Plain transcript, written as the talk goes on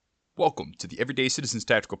Welcome to the Everyday Citizens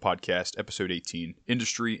Tactical Podcast, Episode 18,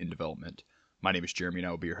 Industry and Development. My name is Jeremy and I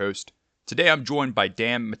will be your host. Today I'm joined by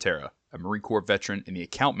Dan Mattera, a Marine Corps veteran and the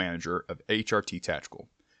account manager of HRT Tactical.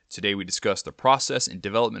 Today we discuss the process and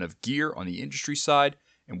development of gear on the industry side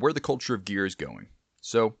and where the culture of gear is going.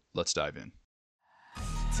 So, let's dive in.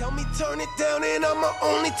 Tell me turn it down and I'ma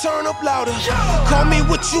only turn up louder. Call me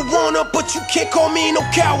what you wanna, but you can't call me no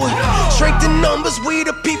coward. Strength in numbers, we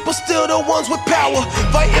the people, still the ones with power.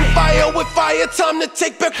 Fighting fire with fire, time to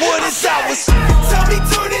take back what is ours. Tell me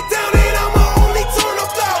turn it down and I'ma only turn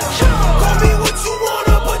up louder. Call me what you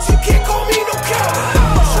wanna, but you can't call me no coward.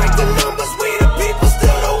 Strength in numbers, we the people,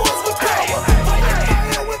 still the ones with power. Fighting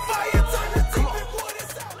fire with fire, time to take back what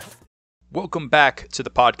is ours. Welcome back to the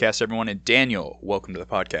podcast, everyone, and Daniel, welcome to the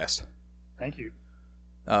podcast. Thank you.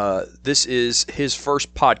 This is his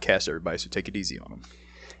first podcast, everybody, so take it easy on him.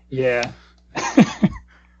 Yeah.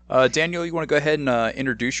 Daniel, you want to go ahead and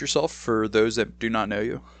introduce yourself for those that do not know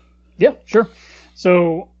you? Yeah, sure.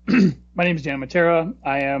 So my name is Dan Mattera.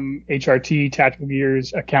 I am HRT Tactical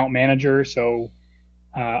Gear's account manager. So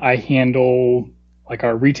I handle like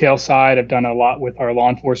our retail side. I've done a lot with our law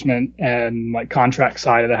enforcement and like contract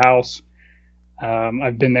side of the house.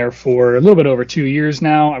 I've been there for a little bit over 2 years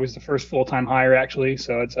now. I was the first full-time hire actually.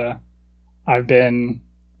 So I've been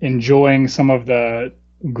enjoying some of the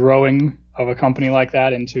growing of a company like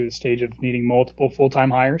that into the stage of needing multiple full-time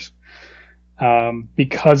hires.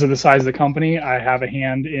 Because of the size of the company, I have a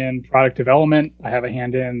hand in product development. I have a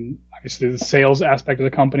hand in obviously the sales aspect of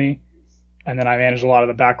the company. And then I manage a lot of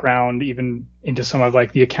the background, even into some of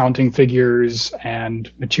like the accounting figures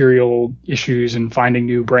and material issues and finding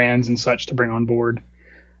new brands and such to bring on board.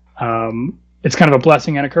 It's kind of a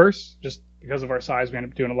blessing and a curse. Just because of our size, we end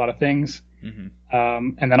up doing a lot of things. Mm-hmm.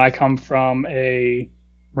 And then I come from a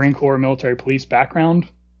Marine Corps military police background.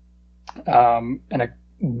 And a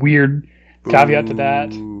weird caveat to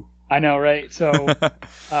that. I know, right? So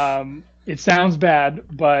it sounds bad,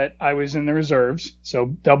 but I was in the reserves, so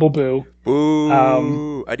double boo.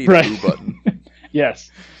 Boo! I need a boo button.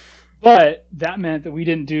 Yes. But that meant that we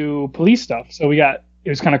didn't do police stuff. So it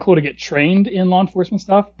was kind of cool to get trained in law enforcement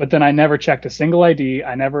stuff, but then I never checked a single ID.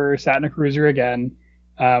 I never sat in a cruiser again.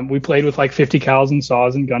 We played with like 50 cals and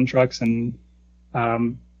saws and gun trucks, and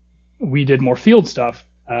we did more field stuff.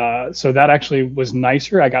 So that actually was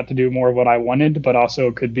nicer. I got to do more of what I wanted, but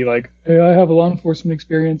also could be like, hey, I have a law enforcement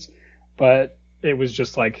experience. But it was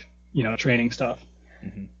just like, training stuff.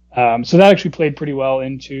 Mm-hmm. So that actually played pretty well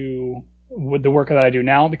into with the work that I do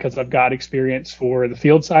now, because I've got experience for the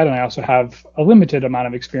field side, and I also have a limited amount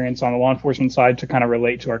of experience on the law enforcement side to kind of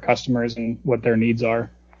relate to our customers and what their needs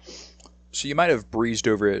are. So you might have breezed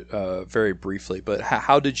over it very briefly, but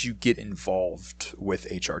how did you get involved with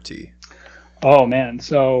HRT? Oh, man.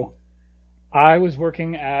 So I was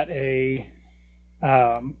working at a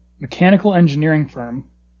mechanical engineering firm.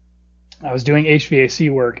 I was doing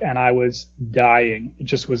HVAC work and I was dying. It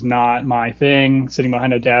just was not my thing, sitting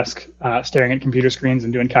behind a desk, staring at computer screens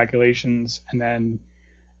and doing calculations, and then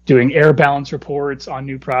doing air balance reports on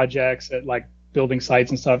new projects at like building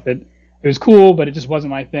sites and stuff. It was cool, but it just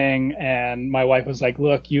wasn't my thing. And my wife was like,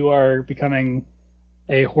 look, you are becoming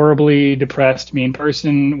a horribly depressed, mean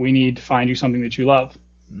person. We need to find you something that you love.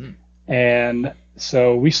 Mm. And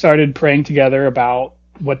so we started praying together about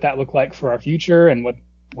what that looked like for our future and what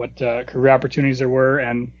career opportunities there were,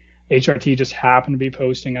 and HRT just happened to be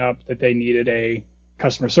posting up that they needed a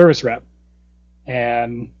customer service rep.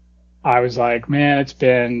 And I was like, man, it's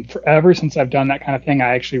been forever since I've done that kind of thing.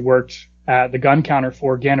 I actually worked at the gun counter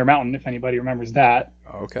for Gander Mountain, if anybody remembers that.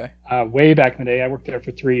 Okay. Way back in the day, I worked there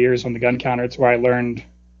for 3 years on the gun counter. It's where I learned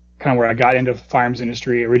kind of where I got into the firearms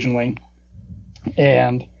industry originally.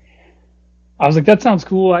 And I was like, that sounds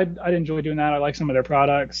cool. I'd enjoy doing that. I like some of their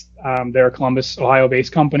products. They're a Columbus,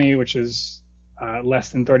 Ohio-based company, which is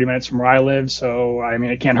less than 30 minutes from where I live. So, I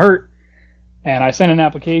mean, it can't hurt. And I sent an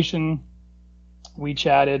application. We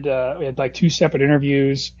chatted. We had like 2 separate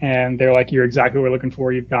interviews, and they're like, you're exactly what we're looking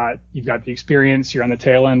for. You've got the experience. You're on the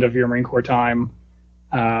tail end of your Marine Corps time.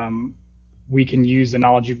 We can use the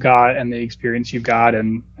knowledge you've got and the experience you've got,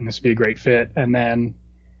 and this would be a great fit. And then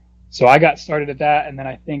so I got started at that, and then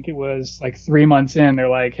I think it was like 3 months in, they're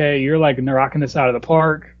like, hey, you're like knocking this out of the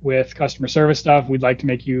park with customer service stuff. We'd like to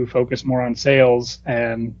make you focus more on sales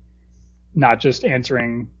and not just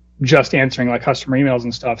answering like customer emails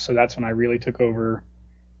and stuff. So that's when I really took over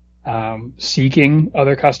seeking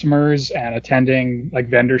other customers and attending like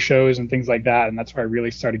vendor shows and things like that. And that's where I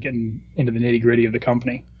really started getting into the nitty gritty of the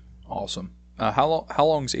company. Awesome. How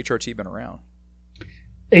long has HRT been around?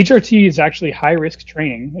 HRT is actually high risk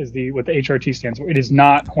training, is what the HRT stands for. It is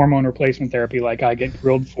not hormone replacement therapy like I get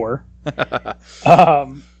grilled for.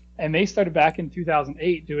 And they started back in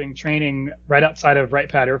 2008 doing training right outside of Wright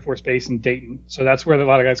Pat Air Force Base in Dayton. So that's where a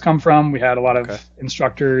lot of guys come from. We had a lot of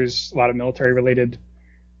instructors, a lot of military-related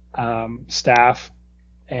staff.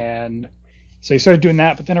 And so they started doing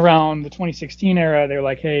that. But then around the 2016 era, they were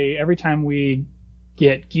like, hey, every time we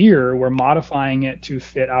get gear, we're modifying it to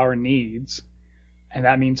fit our needs. And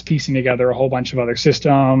that means piecing together a whole bunch of other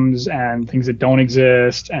systems and things that don't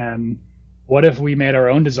exist. And what if we made our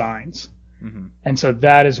own designs? Mm-hmm. And so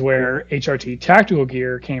that is where HRT tactical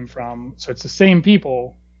gear came from. So it's the same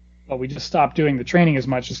people, but we just stopped doing the training as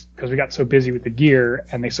much because we got so busy with the gear,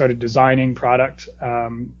 and they started designing product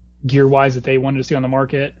gear-wise that they wanted to see on the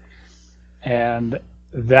market. And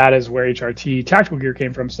that is where HRT tactical gear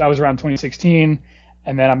came from. So that was around 2016.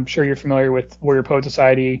 And then I'm sure you're familiar with Warrior Poet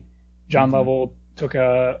Society. John mm-hmm. Lovell took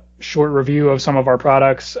a short review of some of our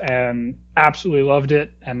products and absolutely loved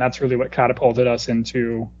it. And that's really what catapulted us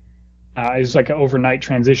into it was like an overnight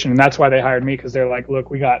transition. And that's why they hired me, because they're like, look,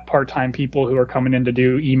 we got part-time people who are coming in to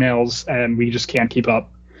do emails and we just can't keep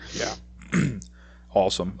up. Yeah.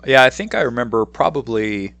 Awesome. Yeah, I think I remember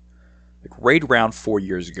probably like right around 4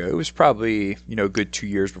 years ago. It was probably, a good 2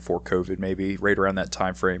 years before COVID, maybe right around that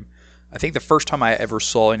time frame. I think the first time I ever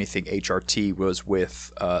saw anything HRT was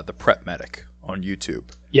with the Prep Medic on YouTube.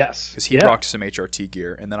 Yes. Because he rocked some HRT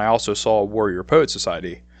gear. And then I also saw Warrior Poet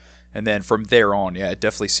Society. And then from there on, it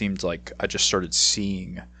definitely seemed like I just started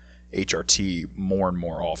seeing HRT more and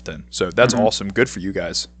more often. So that's mm-hmm. awesome. Good for you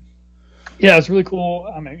guys. Yeah, it's really cool.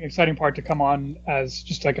 An exciting part to come on as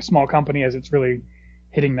just like a small company, as it's really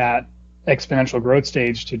hitting that exponential growth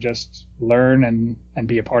stage, to just learn and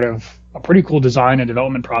be a part of a pretty cool design and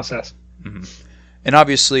development process. Mm-hmm. And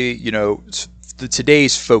obviously,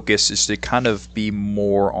 today's focus is to kind of be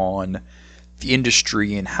more on the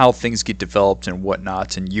industry and how things get developed and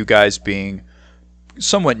whatnot, and you guys being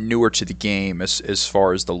somewhat newer to the game as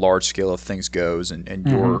far as the large scale of things goes and mm-hmm.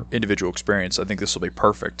 your individual experience. I think this will be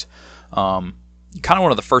perfect. Kind of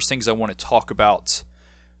one of the first things I want to talk about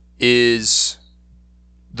is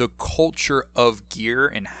the culture of gear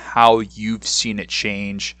and how you've seen it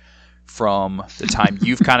change from the time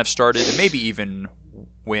you've kind of started, and maybe even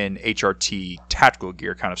when HRT tactical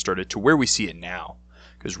gear kind of started, to where we see it now.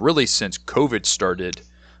 Because really, since COVID started,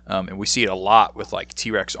 and we see it a lot with like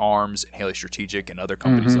T-Rex Arms and Haley Strategic and other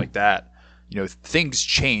companies mm-hmm. like that, things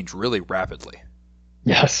change really rapidly.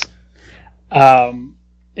 Yes.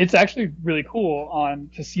 It's actually really cool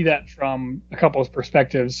to see that from a couple of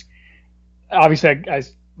perspectives. Obviously, I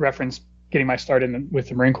referenced getting my start with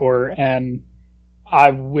the Marine Corps, and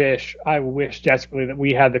I wish desperately that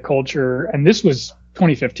we had the culture, and this was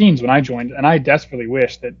 2015 when I joined, and I desperately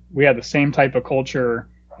wish that we had the same type of culture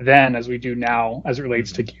then as we do now as it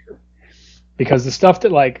relates to gear. Because the stuff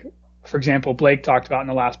that, like, for example, Blake talked about in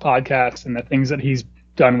the last podcast, and the things that he's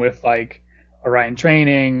done with like Orion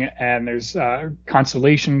Training, and there's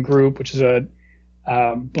Constellation Group, which is a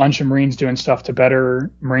bunch of Marines doing stuff to better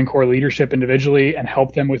Marine Corps leadership individually and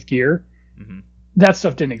help them with gear. Mm-hmm. That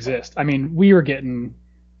stuff didn't exist. I mean, we were getting,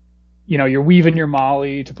 you're weaving your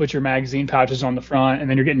molly to put your magazine pouches on the front, and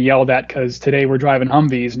then you're getting yelled at because today we're driving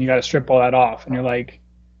Humvees and you got to strip all that off. And you're like,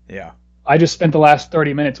 yeah, I just spent the last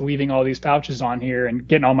 30 minutes weaving all these pouches on here and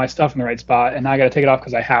getting all my stuff in the right spot, and now I got to take it off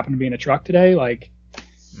because I happen to be in a truck today. Like,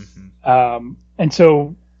 mm-hmm. And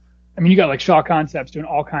so, I mean, you got like Shaw Concepts doing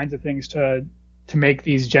all kinds of things to make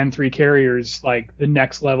these Gen 3 carriers like the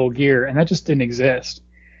next level gear, and that just didn't exist.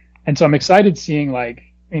 And so I'm excited seeing, like,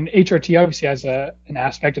 I mean, HRT obviously has an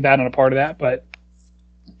aspect of that and a part of that, but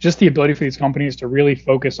just the ability for these companies to really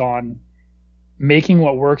focus on making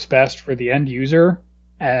what works best for the end user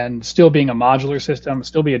and still being a modular system,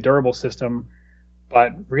 still be a durable system,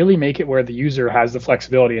 but really make it where the user has the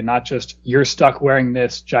flexibility and not just you're stuck wearing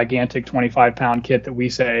this gigantic 25-pound kit that we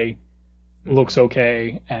say looks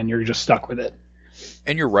okay and you're just stuck with it.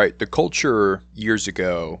 And you're right. The culture years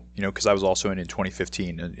ago, because I was also in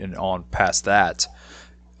 2015 and on past that,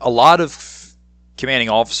 a lot of commanding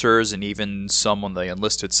officers and even some on the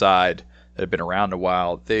enlisted side that have been around a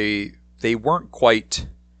while, they weren't quite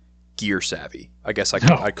gear savvy, I guess I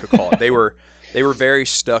could call it. They were very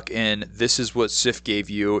stuck in, this is what SIF gave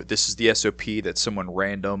you, this is the SOP that someone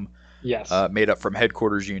random made up from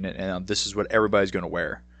headquarters unit, and this is what everybody's going to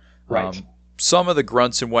wear. Right. Some of the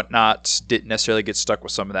grunts and whatnot didn't necessarily get stuck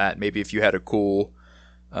with some of that. Maybe if you had a cool,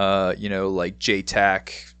 like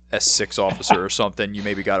JTAC S6 officer or something, you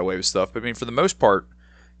maybe got away with stuff. But I mean, for the most part,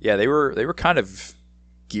 yeah, they were kind of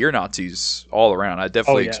gear Nazis all around. I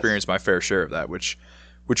definitely experienced my fair share of that, which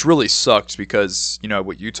really sucked because,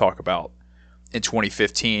 what you talk about in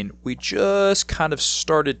 2015, we just kind of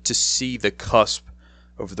started to see the cusp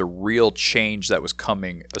of the real change that was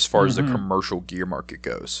coming as far as the commercial gear market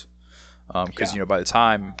goes. Because, by the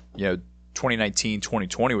time, 2019,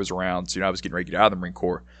 2020 was around, so, I was getting ready to get out of the Marine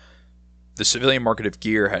Corps, the civilian market of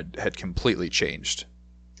gear had completely changed.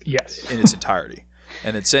 Yes. In its entirety.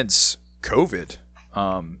 And then since COVID,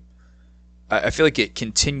 I feel like it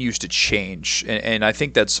continues to change. And I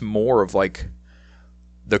think that's more of like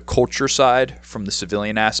the culture side from the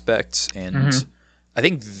civilian aspects. And I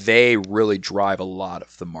think they really drive a lot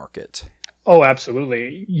of the market. Oh,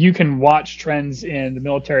 absolutely. You can watch trends in the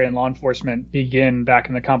military and law enforcement begin back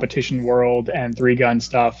in the competition world and 3-gun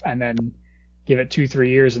stuff, and then give it 2-3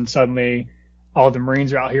 years, and suddenly all the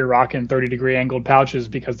Marines are out here rocking 30-degree angled pouches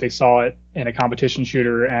because they saw it in a competition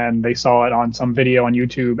shooter and they saw it on some video on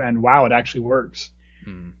YouTube, and wow, it actually works.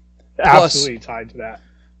 Absolutely tied to that.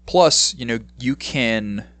 Plus, you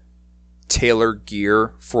can tailor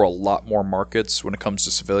gear for a lot more markets when it comes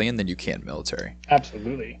to civilian than you can military.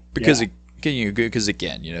 Absolutely. Because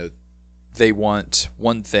again, they want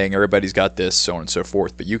one thing, everybody's got this, so on and so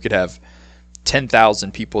forth, but you could have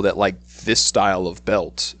 10,000 people that like this style of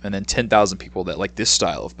belt, and then 10,000 people that like this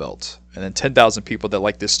style of belt, and then 10,000 people that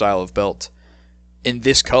like this style of belt in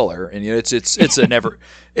this color, and it's a never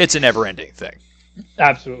ending thing.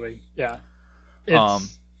 Absolutely, yeah.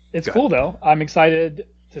 It's cool though. I'm excited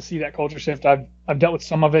to see that culture shift. I've dealt with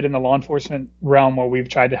some of it in the law enforcement realm where we've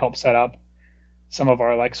tried to help set up some of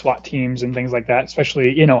our like SWAT teams and things like that,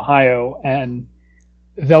 especially in Ohio, and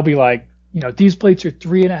they'll be like, these plates are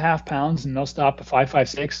 3.5 pounds and they'll stop at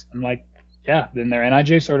 5.56. I'm like, yeah, then they're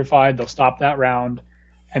NIJ certified. They'll stop that round.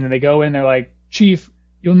 And then they go in, they're like, Chief,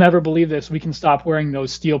 you'll never believe this. We can stop wearing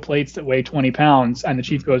those steel plates that weigh 20 pounds. And the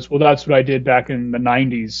chief goes, well, that's what I did back in the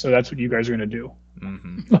 90s. So that's what you guys are going to do.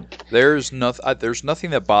 There's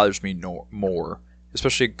nothing that bothers me more,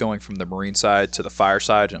 especially going from the Marine side to the fire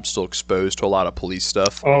side, and I'm still exposed to a lot of police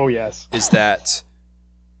stuff. Oh, yes. Is that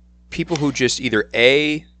people who just either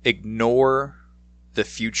A, ignore the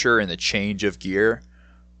future and the change of gear,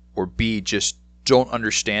 or B, just don't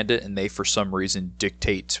understand it, and they for some reason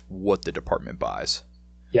dictate what the department buys.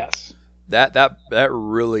 Yes. That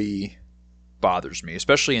really bothers me,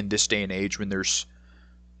 especially in this day and age when there's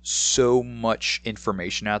so much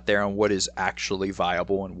information out there on what is actually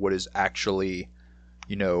viable and what is actually,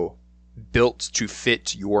 built to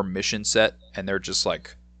fit your mission set, and they're just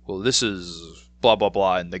like, well, this is blah blah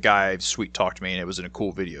blah, and the guy sweet talked me and it was in a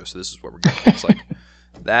cool video, so this is what we're getting. It's like,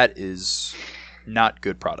 that is not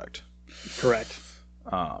good product. Correct.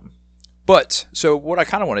 But so what I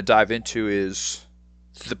kind of want to dive into is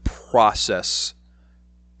the process,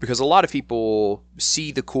 because a lot of people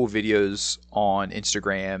see the cool videos on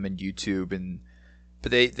Instagram and YouTube,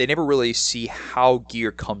 but they never really see how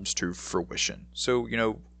gear comes to fruition. So,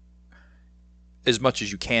 as much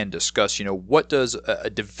as you can discuss, what does a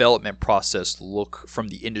development process look from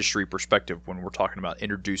the industry perspective when we're talking about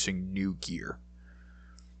introducing new gear?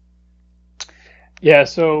 Yeah,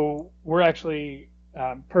 so we're actually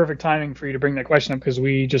perfect timing for you to bring that question up, because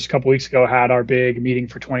we just a couple weeks ago had our big meeting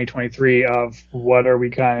for 2023 of what are we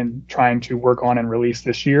trying to work on and release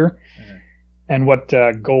this year, and what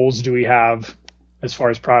goals do we have as far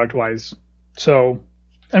as product wise. So,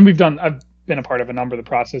 and I've been a part of a number of the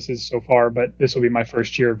processes so far, but this will be my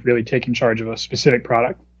first year of really taking charge of a specific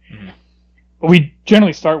product. But we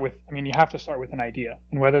generally start with, you have to start with an idea,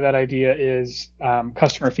 and whether that idea is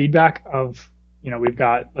customer feedback of, we've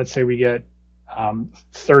got, let's say we get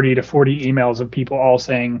 30 to 40 emails of people all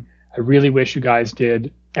saying, I really wish you guys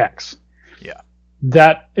did X. Yeah.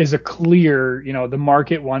 That is a clear, the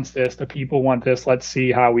market wants this, the people want this, let's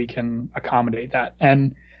see how we can accommodate that.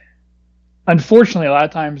 And unfortunately, a lot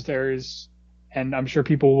of times and I'm sure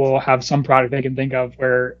people will have some product they can think of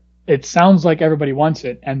where it sounds like everybody wants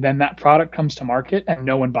it, and then that product comes to market and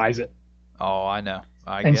no one buys it. Oh, I know.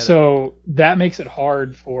 And so that makes it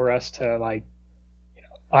hard for us to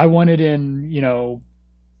I want it in,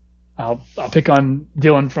 I'll pick on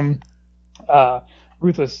Dylan from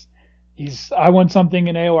Ruthless. I want something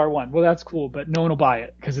in AOR1. Well, that's cool, but no one will buy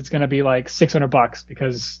it because it's going to be like $600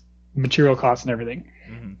 because material costs and everything.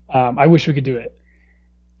 I wish we could do it.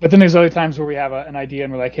 But then there's other times where we have an idea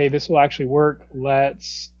and we're like, hey, this will actually work.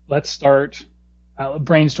 Let's start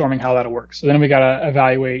brainstorming how that'll work. So then we got to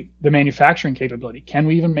evaluate the manufacturing capability. Can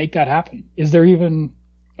we even make that happen? Is there even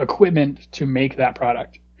equipment to make that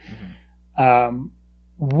product?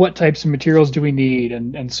 What types of materials do we need,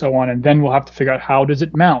 and so on. And then we'll have to figure out, how does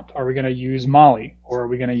it mount? Are we going to use MOLLE, or are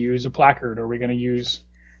we going to use a placard, or are we going to use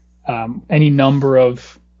any number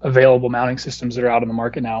of available mounting systems that are out on the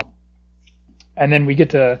market now? And then we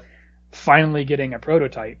get to finally getting a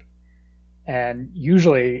prototype. And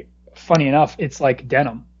usually funny enough, it's like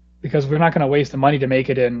denim because we're not going to waste the money to make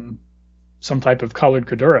it in some type of colored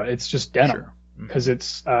Cordura. It's just denim Sure. because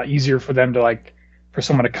it's easier for them to for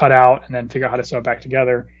someone to cut out and then figure out how to sew it back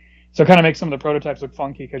together. So it kind of makes some of the prototypes look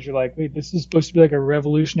funky because you're like, wait, this is supposed to be like a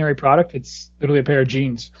revolutionary product. It's literally a pair of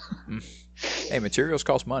jeans. Hey, materials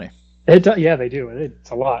cost money. Yeah, they do.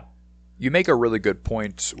 It's a lot. You make a really good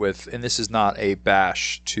point with, and this is not a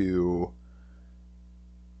bash to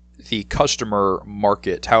the customer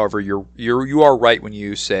market. However, you are right when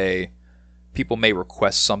you say people may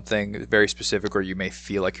request something very specific, or you may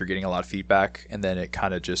feel like you're getting a lot of feedback, and then it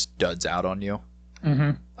kind of just duds out on you.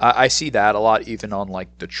 Mm-hmm. I see that a lot, even on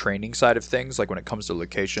like the training side of things, like when it comes to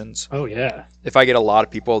locations. Oh yeah. If I get a lot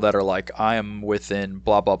of people that are like, I am within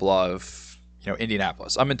blah blah blah of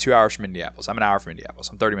Indianapolis. I'm in 2 hours from Indianapolis. I'm an hour from Indianapolis.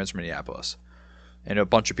 I'm 30 minutes from Indianapolis. And a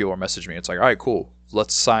bunch of people are messaging me. It's like, all right, cool.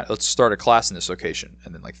 Let's start a class in this location.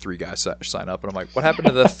 And then like 3 guys sign up. And I'm like, what happened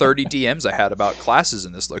to the 30 DMs I had about classes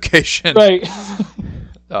in this location? Right.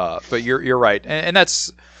 But you're right. And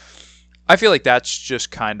that's, I feel like that's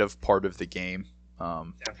just kind of part of the game.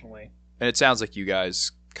 Definitely. And it sounds like you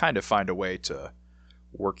guys kind of find a way to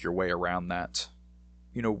work your way around that.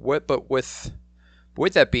 But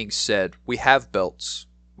with that being said, we have belts,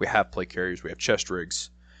 we have plate carriers, we have chest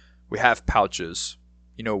rigs, we have pouches.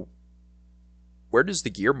 Where does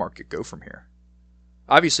the gear market go from here?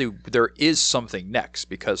 Obviously, there is something next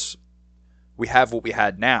because we have what we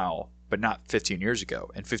had now, but not 15 years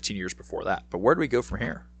ago and 15 years before that. But where do we go from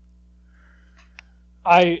here?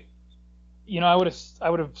 I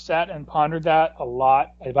would have sat and pondered that a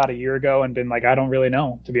lot about a year ago and been like, I don't really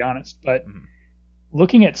know, to be honest. But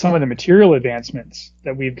looking at some of the material advancements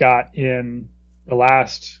that we've got in the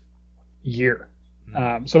last year.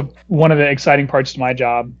 So one of the exciting parts to my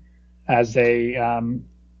job as a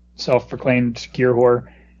self-proclaimed gear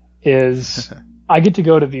whore is I get to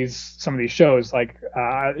go to some of these shows, like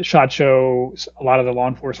SHOT Show, a lot of the law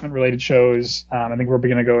enforcement related shows. I think we're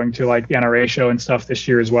going to go into like the NRA show and stuff this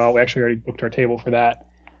year as well. We actually already booked our table for that.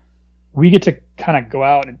 We get to kind of go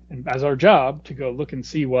out and as our job to go look and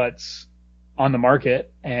see what's on the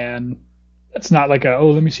market. And it's not like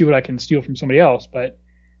let me see what I can steal from somebody else, but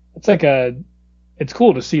it's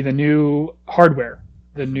cool to see the new hardware,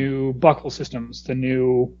 the new buckle systems, the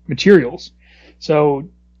new materials. So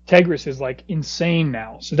Tegris is like insane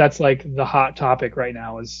now. So that's like the hot topic right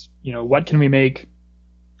now is, what can we make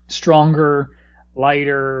stronger,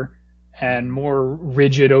 lighter, and more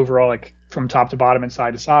rigid overall, like from top to bottom and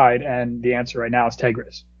side to side? And the answer right now is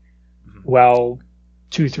Tegris. Mm-hmm. Well,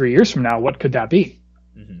 2-3 years from now, what could that be?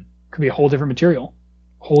 Mm-hmm. Could be a whole different material,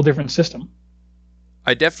 whole different system.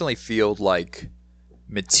 I definitely feel like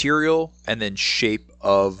material and then shape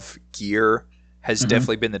of gear has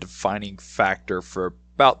definitely been the defining factor for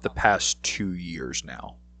about the past 2 years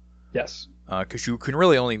now. Yes. Because you can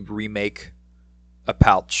really only remake a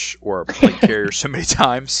pouch or a plate carrier so many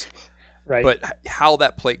times. Right. But how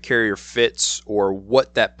that plate carrier fits or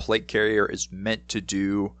what that plate carrier is meant to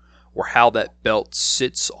do or how that belt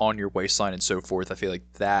sits on your waistline and so forth, I feel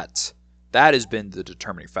like that has been the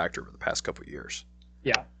determining factor over the past couple of years.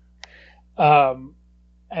 Yeah.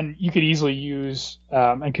 And you could easily use,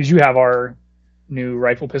 and because you have our new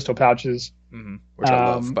rifle pistol pouches. Which I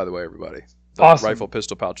love, by the way, everybody. The awesome. Rifle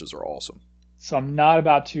pistol pouches are awesome. So I'm not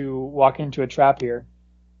about to walk into a trap here.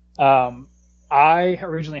 I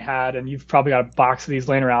originally had, and you've probably got a box of these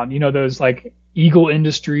laying around, those like Eagle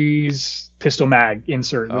Industries pistol mag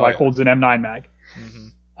insert that holds an M9 mag.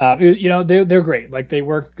 Mm-hmm. They're great. Like they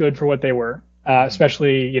worked good for what they were,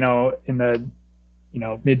 especially, in the,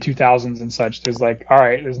 mid 2000s and such. There's like, all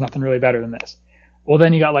right, there's nothing really better than this. Well,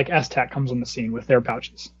 then you got like STAC comes on the scene with their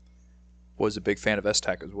pouches. Was a big fan of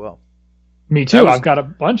STAC as well. Me too. I've got a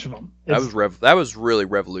bunch of them. That was really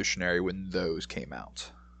revolutionary when those came out.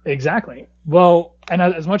 Exactly. Well, and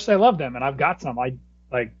as much as I love them, and I've got some,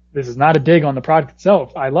 this is not a dig on the product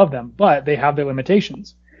itself. I love them, but they have their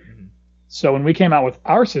limitations. Mm-hmm. So when we came out with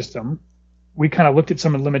our system, we kind of looked at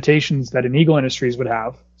some of the limitations that an Eagle Industries would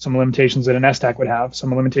have, some limitations that an STAC would have,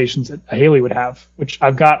 some limitations that a Haley would have, which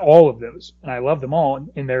I've got all of those, and I love them all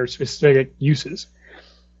in their specific uses.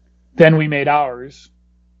 Then we made ours,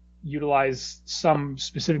 utilize some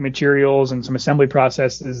specific materials and some assembly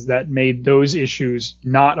processes that made those issues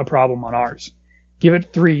not a problem on ours. Give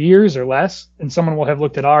it 3 years or less, and someone will have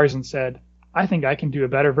looked at ours and said, I think I can do a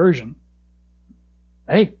better version.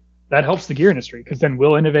 Hey, that helps the gear industry, because then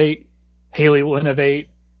we'll innovate, Haley will innovate,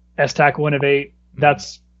 STAC will innovate.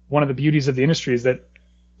 That's one of the beauties of the industry, is that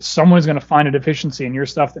someone's going to find a deficiency in your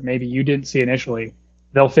stuff that maybe you didn't see initially.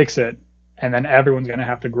 They'll fix it, and then everyone's going to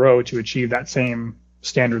have to grow to achieve that same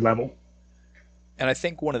standard level. And I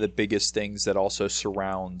think one of the biggest things that also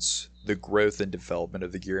surrounds the growth and development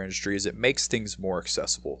of the gear industry is it makes things more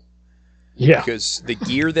accessible. Yeah. Because the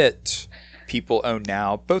gear that people own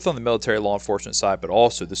now, both on the military law enforcement side, but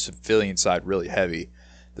also the civilian side really heavy,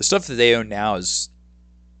 the stuff that they own now is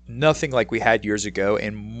nothing like we had years ago,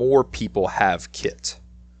 and more people have kit.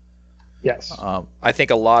 Yes. I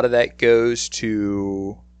think a lot of that goes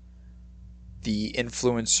to the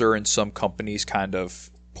influencer in some companies kind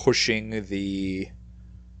of pushing the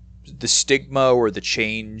stigma or the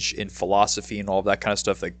change in philosophy and all of that kind of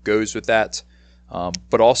stuff that goes with that.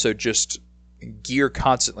 But also just gear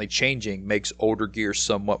constantly changing makes older gear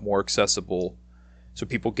somewhat more accessible. So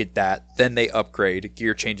people get that, then they upgrade,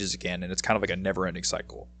 gear changes again, and it's kind of like a never-ending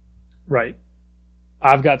cycle. Right.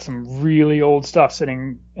 I've got some really old stuff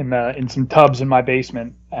sitting in some tubs in my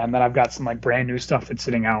basement, and then I've got some like brand new stuff that's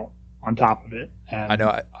sitting out on top of it. And I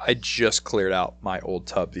know. I just cleared out my old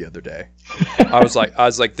tub the other day. I was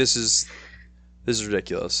like, this is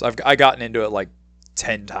ridiculous. I gotten into it like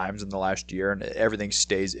 10 times in the last year, and everything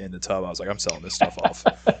stays in the tub. I was like, I'm selling this stuff off.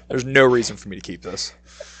 There's no reason for me to keep this.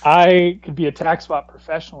 I could be a tax swap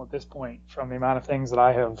professional at this point from the amount of things that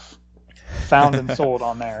I have found and sold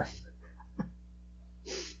on there.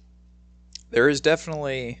 There is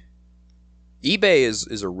definitely eBay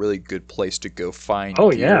is a really good place to go find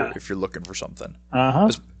gear gear if you're looking for something.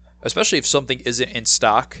 Especially if something isn't in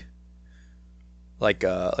stock, like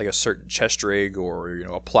a certain chest rig or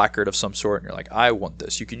a placard of some sort, and you're like, I want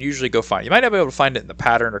this. You can usually go find it. You might not be able to find it in the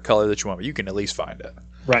pattern or color that you want, but you can at least find it.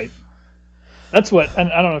 Right. That's what,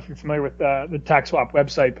 and I don't know if you're familiar with the tax swap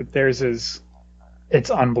website, but theirs it's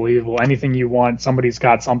unbelievable. Anything you want, somebody's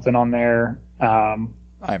got something on there.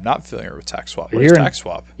 I am not familiar with tax swap. What is tax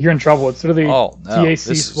swap? You're in trouble. It's literally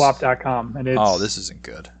tacswap.com, and it's this isn't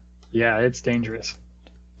good. Yeah, it's dangerous.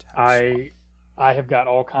 I have got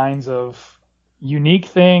all kinds of unique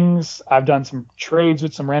things. I've done some trades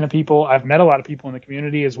with some random people. I've met a lot of people in the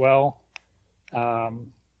community as well.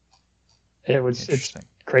 It's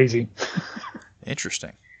crazy.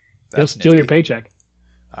 Interesting. They'll steal your paycheck.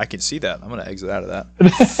 I can see that. I'm going to exit out of that.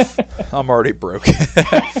 I'm already broke.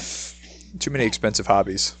 Too many expensive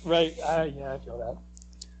hobbies. Right. Yeah, I feel that.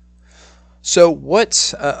 So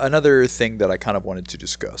what another thing that I kind of wanted to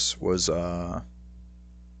discuss was, I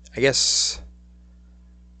guess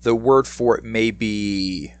the word for it may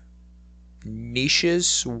be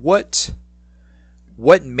niches. What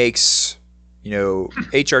makes,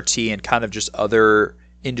 HRT and kind of just other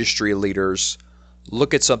industry leaders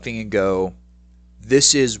look at something and go,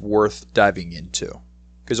 this is worth diving into?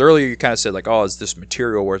 Because earlier you kind of said, like, oh, is this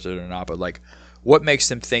material worth it or not? But, like, what makes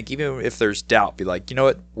them think, even if there's doubt, be like, you know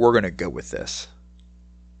what, we're going to go with this?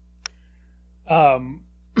 A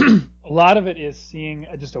lot of it is seeing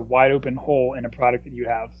just a wide open hole in a product that you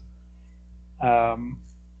have.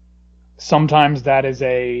 Sometimes that is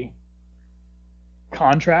a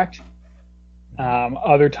contract.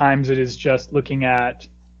 Other times it is just looking at,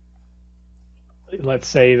 let's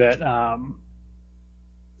say that,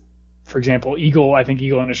 for example, I think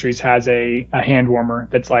Eagle Industries has a hand warmer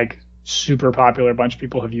that's like super popular. A bunch of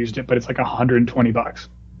people have used it, but it's like $120. All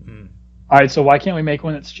right, so why can't we make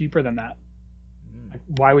one that's cheaper than that? Like,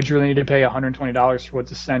 why would you really need to pay $120 for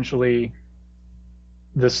what's essentially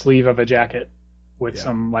the sleeve of a jacket with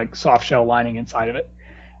some like soft shell lining inside of it?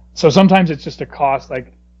 So sometimes it's just a cost.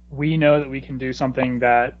 Like, we know that we can do something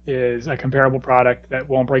that is a comparable product that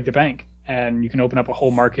won't break the bank, and you can open up a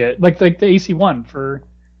whole market, like the AC1 for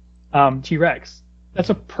T-Rex. That's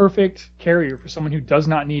a perfect carrier for someone who does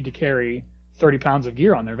not need to carry 30 pounds of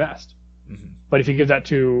gear on their vest. Mm-hmm. But if you give that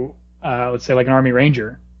to, let's say, like an Army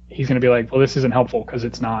Ranger, he's going to be like, well, this isn't helpful because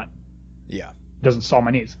it's not. Yeah. Doesn't solve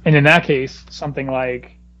my needs. And in that case, something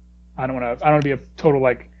like, I don't want to be a total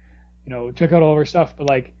check out all of our stuff, but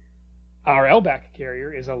like our LBAC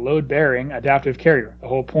carrier is a load-bearing adaptive carrier. The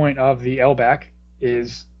whole point of the LBAC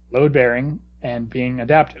is load-bearing and being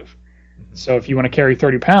adaptive. So if you want to carry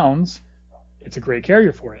 30 pounds, it's a great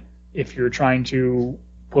carrier for it. If you're trying to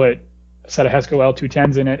put a set of HESCO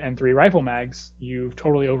L210s in it and 3 rifle mags, you've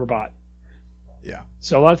totally overbought. Yeah.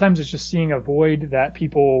 So a lot of times it's just seeing a void that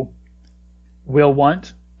people will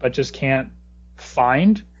want but just can't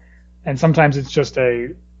find. And sometimes it's just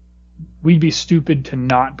we'd be stupid to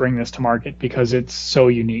not bring this to market because it's so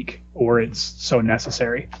unique or it's so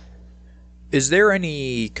necessary. Is there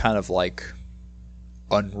any kind of like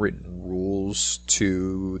unwritten rules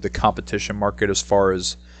to the competition market as far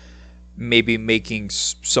as maybe making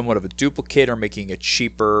somewhat of a duplicate or making a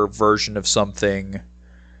cheaper version of something?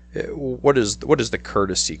 What does the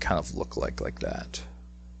courtesy kind of look like that?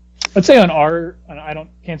 let's say on our, and I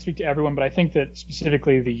can't speak to everyone, but I think that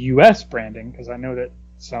specifically the U.S. branding, because I know that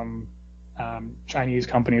some Chinese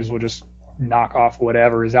companies will just knock off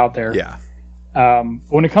whatever is out there. Yeah. But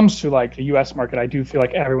when it comes to like the U.S. market, I do feel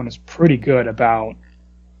like everyone is pretty good about,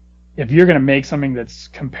 if you're going to make something that's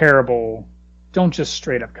comparable, don't just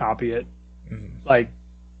straight up copy it. Mm-hmm. Like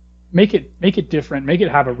make it different, make it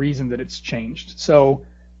have a reason that it's changed. So,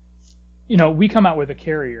 we come out with a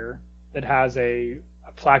carrier that has a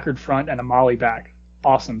placard front and a molly back.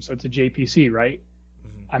 Awesome. So it's a JPC, right?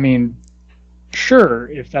 Mm-hmm. I mean, sure,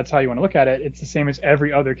 if that's how you want to look at it, it's the same as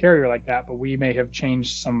every other carrier like that, but we may have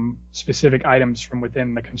changed some specific items from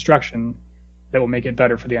within the construction that will make it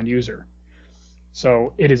better for the end user.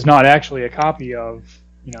 So it is not actually a copy of,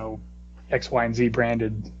 X, Y, and Z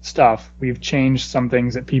branded stuff. We've changed some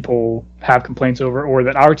things that people have complaints over, or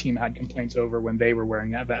that our team had complaints over when they were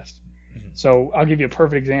wearing that vest. Mm-hmm. So I'll give you a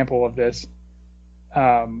perfect example of this.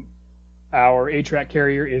 Our A-Track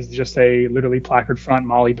carrier is just a literally placard front,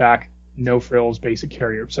 molly back, no frills, basic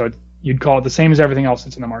carrier. So you'd call it the same as everything else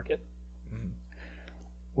that's in the market. Mm-hmm.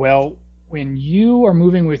 Well, when you are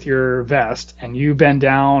moving with your vest and you bend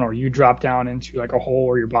down or you drop down into like a hole,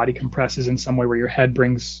 or your body compresses in some way where your head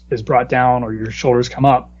is brought down or your shoulders come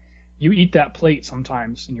up, you eat that plate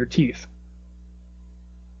sometimes in your teeth.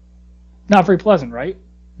 Not very pleasant, right?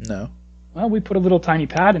 No. Well, we put a little tiny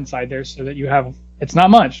pad inside there so that you have, it's not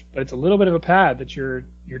much, but it's a little bit of a pad that your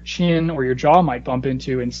chin or your jaw might bump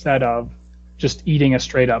into instead of just eating a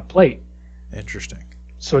straight up plate. Interesting.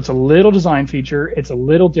 So it's a little design feature. It's a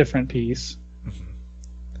little different piece. Mm-hmm.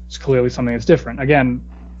 It's clearly something that's different. Again,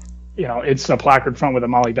 it's a placard front with a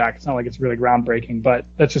molly back. It's not like it's really groundbreaking, but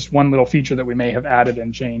that's just one little feature that we may have added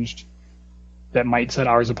and changed that might set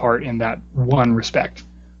ours apart in that one respect.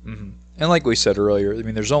 Mm-hmm. And like we said earlier, I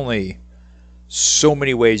mean, there's only so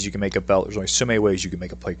many ways you can make a belt. There's only so many ways you can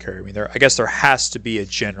make a plate carrier. I mean, I guess there has to be a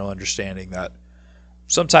general understanding that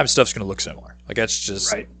sometimes stuff's going to look similar. Like that's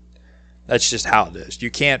just right. That's just how it is.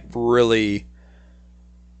 You can't really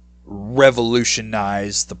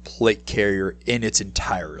revolutionize the plate carrier in its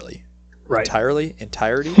entirety. Right. Entirety?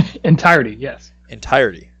 Entirety, yes.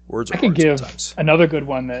 Entirety. Words are I can give sometimes. Another good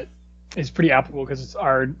one that is pretty applicable because it's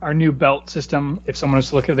our new belt system. If someone was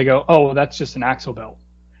to look at it, they go, oh, well, that's just an axle belt.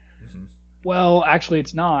 Mm-hmm. Well, actually,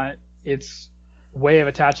 it's not. Its way of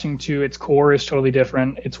attaching to its core is totally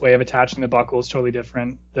different. Its way of attaching the buckle is totally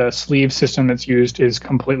different. The sleeve system that's used is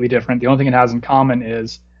completely different. The only thing it has in common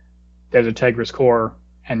is there's a Tegris core,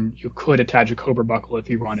 and you could attach a Cobra buckle if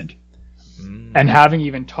you wanted. Mm. And having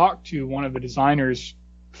even talked to one of the designers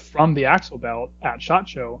from the axle belt at SHOT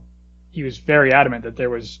Show, he was very adamant that there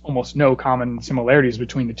was almost no common similarities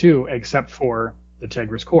between the two except for the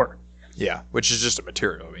Tegris core. Yeah, which is just a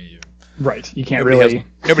material. I mean, right. You can't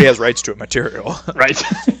nobody has rights to a material. Right.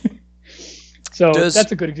 So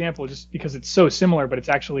that's a good example just because it's so similar, but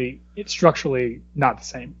it's structurally not the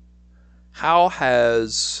same. How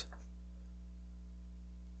has,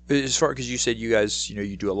 as far, because you said you guys,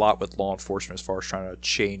 you do a lot with law enforcement as far as trying to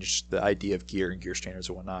change the idea of gear and gear standards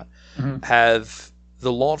and whatnot. Mm-hmm. Have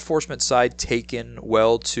the law enforcement side taken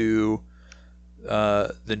well to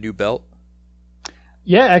the new belt?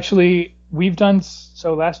 Yeah, actually, we've done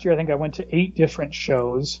so. Last year, I think I went to 8 different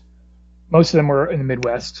shows. Most of them were in the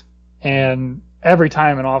Midwest, and every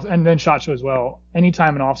time and then SHOT Show as well.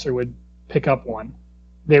 Anytime an officer would pick up one,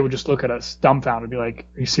 they would just look at us dumbfounded, and be like,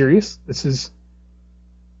 "Are you serious? This is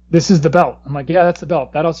the belt." I'm like, "Yeah, that's the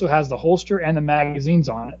belt. That also has the holster and the magazines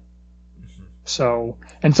on it." Mm-hmm. So,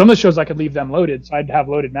 and some of the shows I could leave them loaded, so I'd have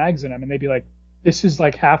loaded mags in them, and they'd be like, "This is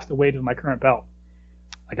like half the weight of my current belt."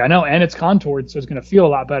 Like, I know, and it's contoured, so it's going to feel a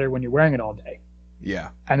lot better when you're wearing it all day.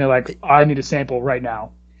 Yeah. And they're like, I need a sample right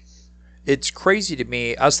now. It's crazy to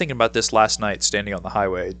me. I was thinking about this last night standing on the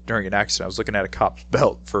highway during an accident. I was looking at a cop's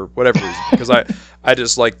belt for whatever reason because I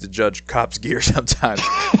just like to judge cops' gear sometimes.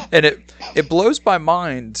 And it blows my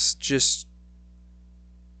mind just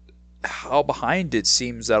how behind it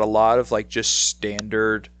seems that a lot of like just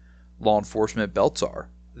standard law enforcement belts are.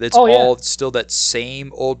 It's all still that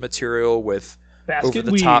same old material with over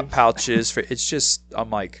the top pouches. It's just, I'm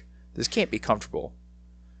like, this can't be comfortable.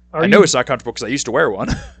 I know it's not comfortable because I used to wear one.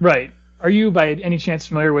 Right. Are you by any chance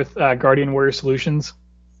familiar with Guardian Warrior Solutions?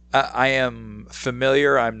 I am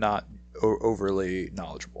familiar. I'm not overly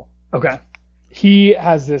knowledgeable. Okay. He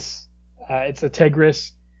has this, it's a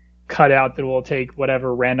Tegris cutout that will take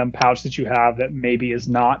whatever random pouch that you have that maybe is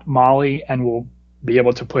not Molly and will be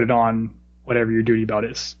able to put it on whatever your duty belt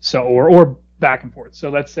is. So, or back and forth. So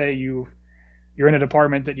let's say you're in a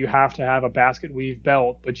department that you have to have a basket weave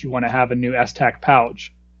belt, but you want to have a new S-Tac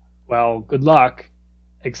pouch. Well, good luck.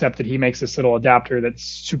 except that he makes this little adapter that's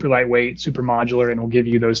super lightweight, super modular, and will give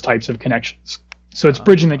you those types of connections. So it's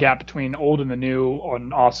bridging the gap between old and the new,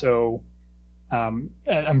 and also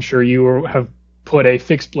I'm sure you have put a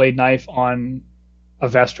fixed blade knife on a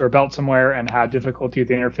vest or a belt somewhere and had difficulty with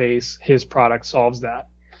the interface. His product solves that.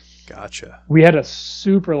 Gotcha. We had a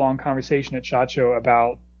super long conversation at SHOT Show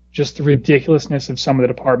about just the ridiculousness of some of the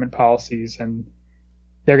department policies, and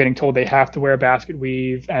they're getting told they have to wear a basket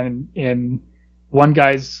weave, and in one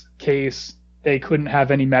guy's case, they couldn't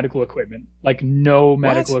have any medical equipment, like no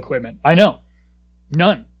medical equipment. I know,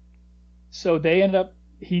 none. So they end up,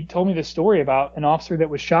 he told me this story about an officer that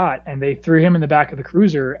was shot, and they threw him in the back of the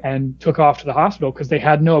cruiser and took off to the hospital because they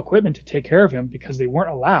had no equipment to take care of him because they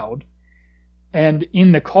weren't allowed. And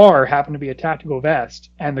in the car happened to be a tactical vest,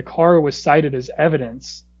 and the car was cited as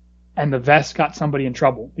evidence, and the vest got somebody in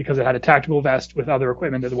trouble because it had a tactical vest with other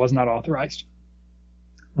equipment that was not authorized.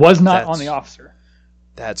 Was not on the officer.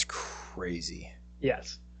 That's crazy.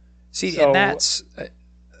 Yes. See, so, and that's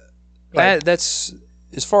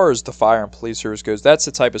as far as the fire and police service goes, that's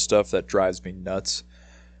the type of stuff that drives me nuts.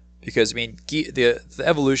 Because, I mean, the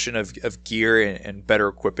evolution of gear and better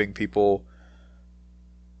equipping people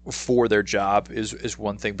for their job is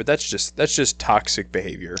one thing, but that's just toxic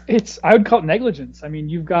behavior. I would call it negligence. I mean,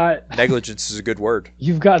 you've got negligence is a good word.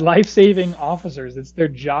 You've got life-saving officers. It's their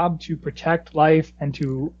job to protect life and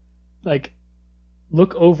to like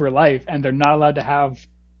look over life, and they're not allowed to have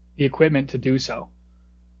the equipment to do so.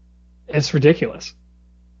 It's ridiculous.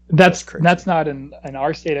 That's not in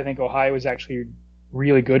our state. I think Ohio is actually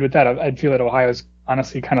really good with that. I feel that Ohio is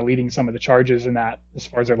honestly kind of leading some of the charges in that as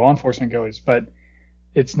far as their law enforcement goes, but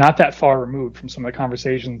it's not that far removed from some of the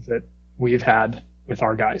conversations that we've had with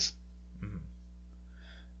our guys. Mm-hmm.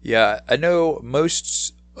 Yeah, I know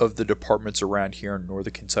most of the departments around here in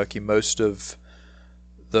northern Kentucky, most of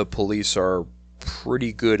the police are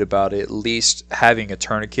pretty good about at least having a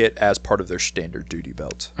tourniquet as part of their standard duty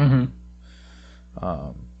belt. Mm-hmm.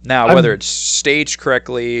 Now, whether it's staged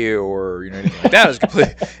correctly or anything like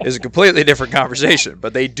that is a completely different conversation,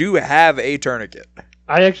 but they do have a tourniquet.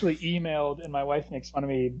 I actually emailed, and my wife makes fun of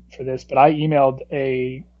me for this, but I emailed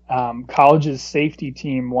a college's safety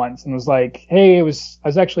team once and was like, "Hey, I was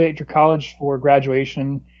actually at your college for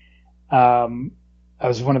graduation. I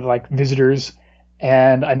was one of the visitors,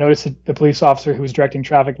 and I noticed that the police officer who was directing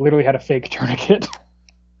traffic literally had a fake tourniquet.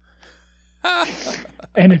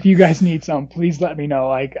 And if you guys need some, please let me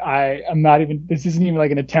know. I'm not even. This isn't even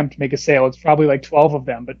like an attempt to make a sale. It's probably like 12 of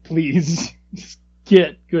them, but please just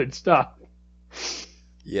get good stuff."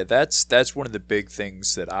 Yeah, that's one of the big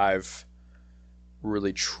things that I've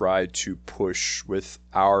really tried to push with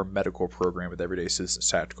our medical program with Everyday Citizens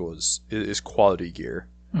Tactical is quality gear.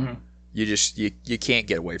 Mm-hmm. You can't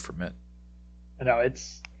get away from it. No,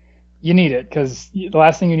 you need it because the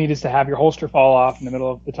last thing you need is to have your holster fall off in the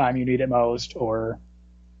middle of the time you need it most, or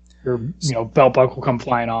your belt buckle come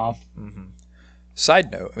flying off. Mm-hmm.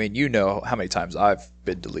 Side note, I mean, you know how many times I've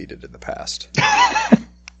been deleted in the past.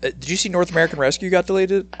 Did you see North American Rescue got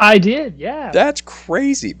deleted? I did, yeah. That's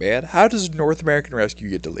crazy, man. How does North American Rescue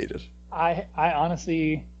get deleted? I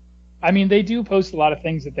honestly, I mean, they do post a lot of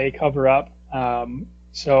things that they cover up.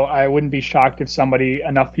 So I wouldn't be shocked if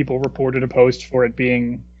enough people reported a post for it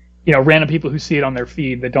being, random people who see it on their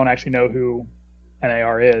feed that don't actually know who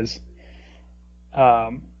NAR is.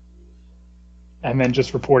 And then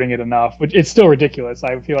just reporting it enough, which it's still ridiculous.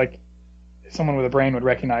 I feel like someone with a brain would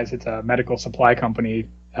recognize it's a medical supply company.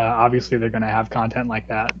 Obviously, they're going to have content like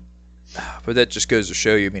that. But that just goes to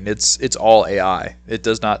show you. I mean, it's all AI. It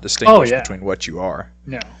does not distinguish between what you are.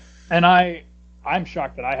 No, and I'm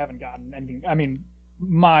shocked that I haven't gotten anything. I mean,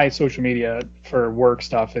 my social media for work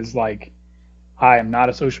stuff is like, I am not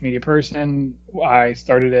a social media person. I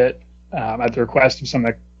started it at the request of some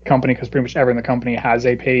of the company because pretty much everyone in the company has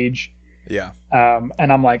a page. Yeah.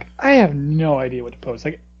 And I'm like, I have no idea what to post.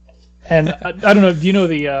 And I don't know. Do you know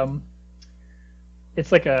the?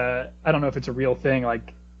 It's like I don't know if it's a real thing.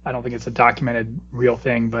 Like, I don't think it's a documented real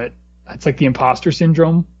thing, but it's like the imposter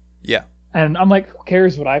syndrome. Yeah. And I'm like, who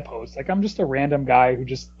cares what I post? Like, I'm just a random guy who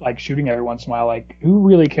just like shooting every once in a while. Like, who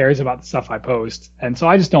really cares about the stuff I post? And so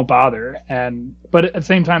I just don't bother. But at the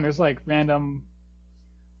same time, there's like random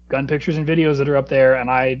gun pictures and videos that are up there, and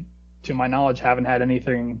I, to my knowledge, haven't had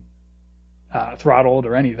anything throttled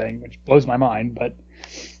or anything, which blows my mind. But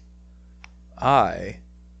I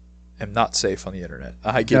am not safe on the internet.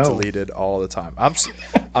 I get deleted all the time.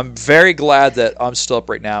 I'm very glad that I'm still up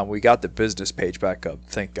right now and we got the business page back up.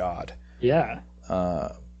 Thank God. Yeah.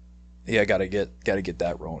 Yeah, gotta get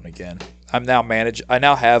that rolling again. I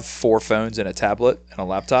now have 4 phones and a tablet and a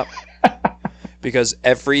laptop because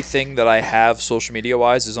everything that I have social media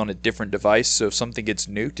wise is on a different device. So if something gets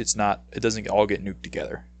nuked, it doesn't all get nuked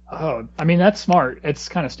together. Oh, I mean, that's smart. It's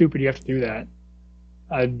kind of stupid you have to do that.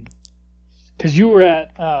 Because you were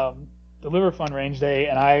at the Liver Fund Range Day,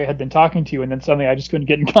 and I had been talking to you, and then suddenly I just couldn't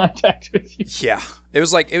get in contact with you. Yeah, it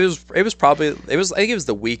was like it was I think it was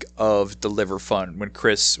the week of the Liver Fund when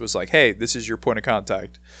Chris was like, "Hey, this is your point of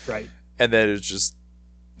contact." Right. And then it was just,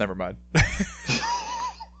 never mind.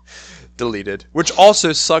 Deleted. Which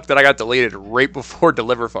also sucked that I got deleted right before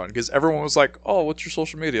Deliver Fund, because everyone was like, "Oh, what's your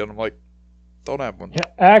social media?" And I'm like, "Don't have one." Yeah,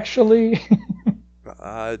 actually.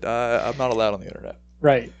 I'm not allowed on the internet.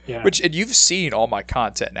 Right. Yeah. And you've seen all my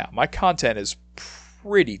content now. My content is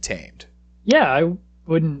pretty tamed. Yeah, I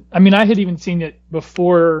wouldn't. I mean, I had even seen it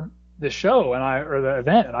before the show or the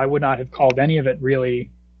event, and I would not have called any of it really.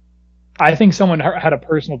 I think someone had a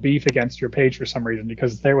personal beef against your page for some reason,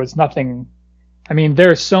 because there was nothing. I mean,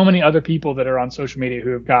 there are so many other people that are on social media who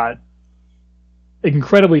have got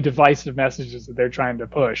incredibly divisive messages that they're trying to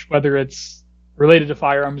push, whether it's related to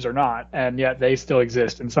firearms or not, and yet they still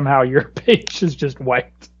exist, and somehow your page is just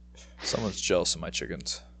wiped. Someone's jealous of my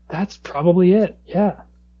chickens. That's probably it, yeah.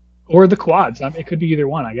 Or the quads. I mean, it could be either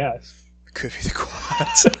one, I guess. It could be the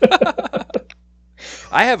quads.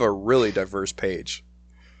 I have a really diverse page.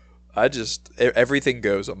 Everything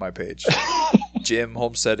goes on my page. Gym,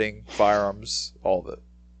 homesteading, firearms, all of it.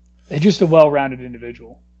 They're just a well-rounded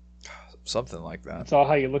individual. Something like that. That's all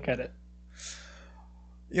how you look at it.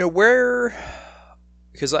 You know,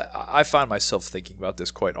 because I find myself thinking about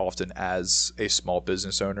this quite often as a small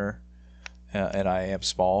business owner, and I am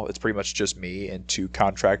small. It's pretty much just me and two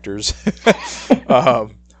contractors.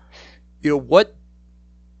 What,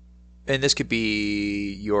 and this could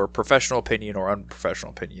be your professional opinion or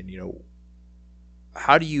unprofessional opinion,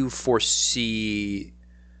 how do you foresee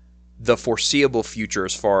the foreseeable future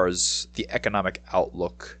as far as the economic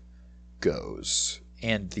outlook goes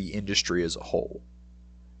and the industry as a whole?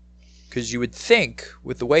 Because you would think,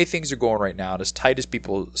 with the way things are going right now, and as tight as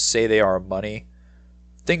people say they are on money,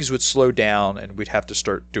 things would slow down and we'd have to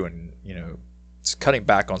start doing, cutting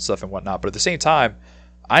back on stuff and whatnot. But at the same time,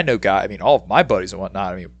 I know all of my buddies and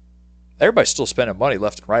whatnot, everybody's still spending money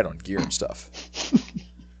left and right on gear and stuff.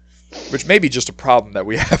 Which may be just a problem that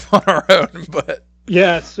we have on our own, but...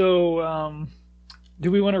 Yeah, so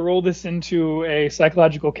do we want to roll this into a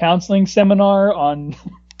psychological counseling seminar on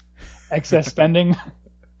excess spending?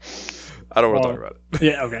 I don't want to talk about it.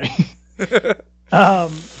 Yeah, okay.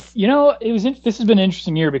 This has been an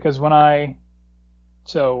interesting year, because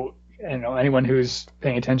anyone who's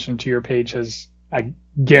paying attention to your page I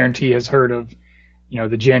guarantee has heard of,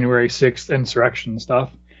 the January 6th insurrection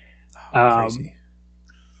stuff. Crazy.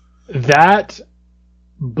 That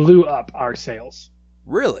blew up our sales.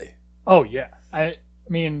 Really? Oh yeah. I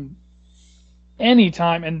mean,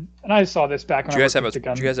 anytime, and I saw this back when did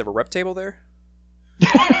you guys have a rep table there?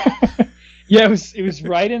 Yeah, it was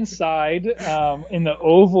right inside, in the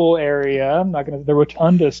oval area. The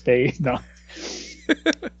rotunda space. No.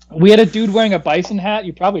 We had a dude wearing a bison hat.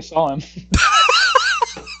 You probably saw him.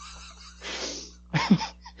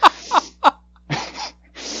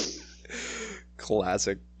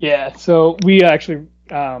 Classic. Yeah, so we actually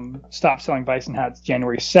stopped selling bison hats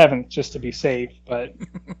January 7th just to be safe. But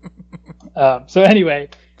so anyway,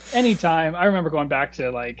 anytime, I remember going back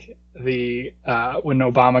to when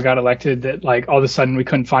Obama got elected, that all of a sudden we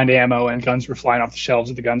couldn't find ammo and guns were flying off the shelves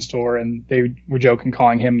at the gun store, and they were joking,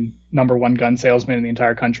 calling him #1 gun salesman in the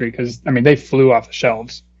entire country, because they flew off the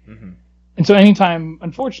shelves. Mm-hmm. And so anytime,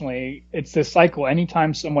 unfortunately, it's this cycle.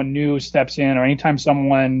 Anytime someone new steps in, or anytime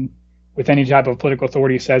someone with any type of political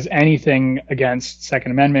authority says anything against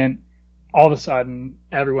Second Amendment, all of a sudden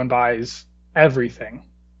everyone buys everything,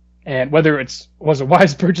 and whether it was a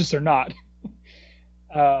wise purchase or not.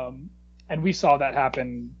 And we saw that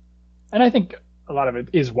happen, and I think a lot of it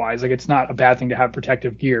is wise. It's not a bad thing to have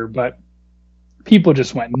protective gear, but people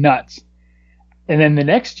just went nuts. And then the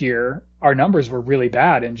next year, our numbers were really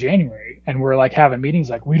bad in January, and we're having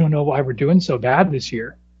meetings we don't know why we're doing so bad this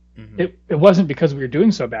year. Mm-hmm. It wasn't because we were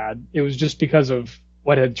doing so bad. It was just because of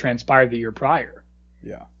what had transpired the year prior.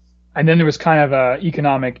 Yeah. And then there was kind of a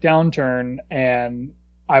economic downturn, and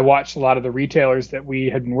I watched a lot of the retailers that we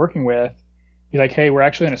had been working with be like, hey, we're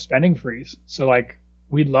actually in a spending freeze. So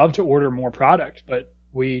we'd love to order more product, but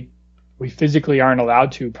we physically aren't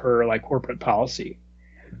allowed to per corporate policy.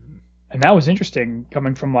 Mm-hmm. And that was interesting,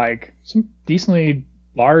 coming from some decently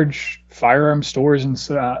large firearm stores and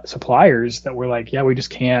suppliers that were yeah, we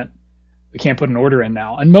can't put an order in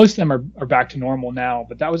now. And most of them are back to normal now,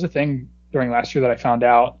 but that was a thing during last year that I found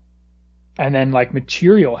out. And then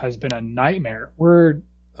material has been a nightmare.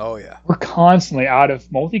 Oh yeah. We're constantly out of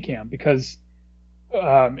multicam because,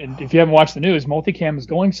 and if you haven't watched the news, multicam is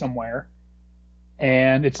going somewhere,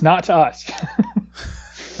 and it's not to us.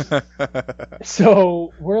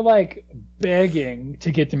 So we're like begging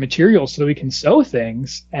to get the materials so that we can sew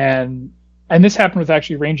things, and this happened with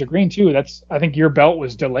actually Ranger Green too. I think your belt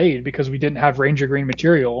was delayed because we didn't have Ranger Green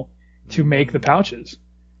material to make the pouches.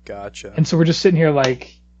 Gotcha. And so we're just sitting here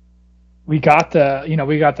like, we got the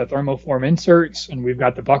thermoform inserts, and we've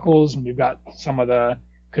got the buckles, and we've got some of the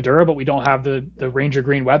Kadura, but we don't have the Ranger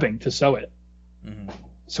Green webbing to sew it. Mm-hmm.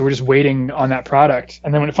 So we're just waiting on that product.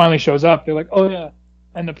 And then when it finally shows up, they're like, oh yeah,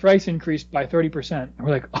 and the price increased by 30%. And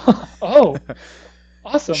we're like, oh,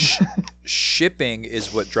 awesome. Shipping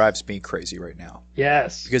is what drives me crazy right now.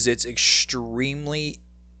 Yes. Because it's extremely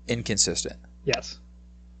inconsistent. Yes.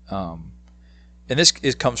 And this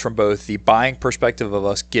comes from both the buying perspective of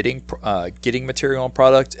us getting material and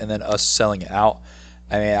product, and then us selling it out.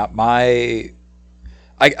 I mean,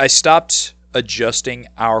 I stopped adjusting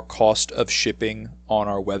our cost of shipping on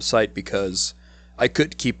our website because I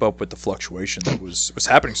couldn't keep up with the fluctuation that was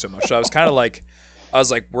happening so much. So I was kind of like, I'm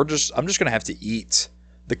just gonna have to eat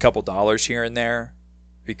the couple dollars here and there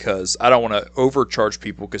because I don't want to overcharge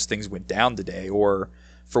people because things went down today, or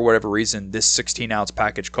for whatever reason this 16-ounce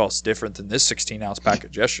package costs different than this 16-ounce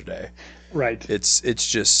package yesterday. Right. It's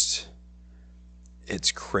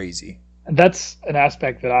crazy. And that's an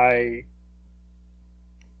aspect that I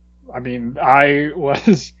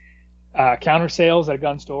was counter sales at a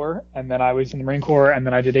gun store, and then I was in the Marine Corps, and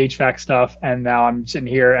then I did HVAC stuff, and now I'm sitting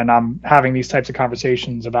here and I'm having these types of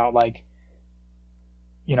conversations about like,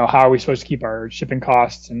 how are we supposed to keep our shipping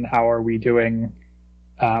costs, and how are we doing,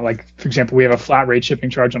 like for example, we have a flat rate shipping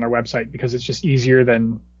charge on our website because it's just easier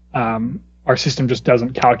than our system just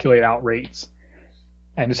doesn't calculate out rates.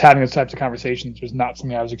 And just having those types of conversations was not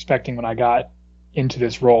something I was expecting when I got into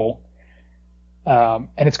this role. And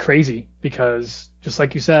it's crazy because, just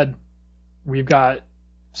like you said, we've got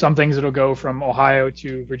some things that'll go from Ohio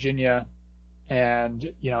to Virginia,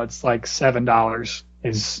 and it's like $7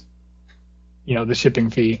 is the shipping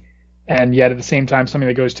fee, and yet at the same time something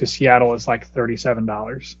that goes to Seattle is like $37.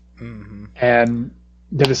 Mm-hmm. And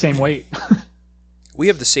they're the same weight. We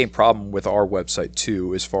have the same problem with our website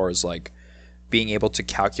too, as far as like being able to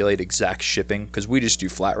calculate exact shipping, because we just do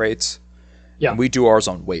flat rates. Yeah. And we do ours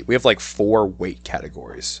on weight. We have like 4 weight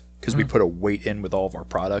categories because we put a weight in with all of our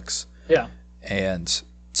products. Yeah. And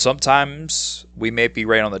sometimes we may be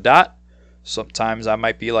right on the dot. Sometimes I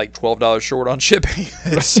might be like $12 short on shipping.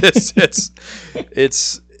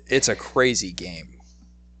 It's a crazy game.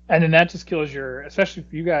 And then that just kills especially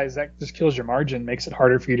for you guys, that just kills your margin, makes it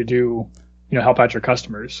harder for you to do, help out your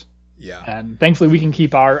customers. Yeah. And thankfully we can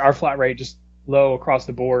keep our flat rate just low across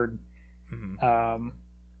the board. Mm-hmm.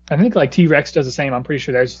 I think like T-Rex does the same. I'm pretty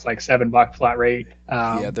sure theirs is like $7 flat rate.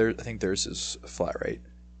 I think theirs is a flat rate.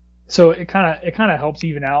 So it kind of helps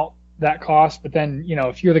even out that cost. But then,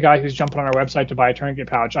 if you're the guy who's jumping on our website to buy a tourniquet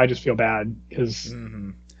pouch, I just feel bad because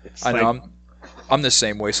I know I'm the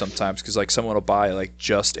same way sometimes, because like someone will buy like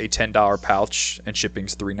just a $10 pouch and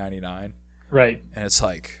shipping's $3.99. Right. And it's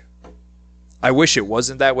like, I wish it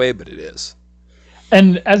wasn't that way, but it is.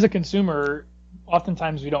 And as a consumer,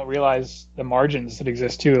 oftentimes we don't realize the margins that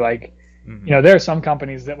exist too. Like, there are some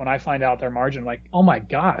companies that when I find out their margin, I'm like, oh my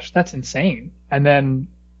gosh, that's insane. And then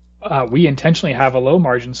we intentionally have a low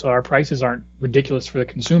margin so our prices aren't ridiculous for the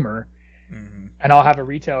consumer. Mm-hmm. And I'll have a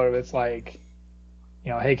retailer that's like,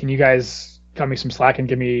 hey, can you guys cut me some slack and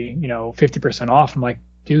give me, 50% off? I'm like,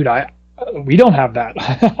 dude, we don't have that.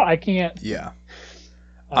 I can't. Yeah.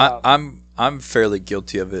 I'm fairly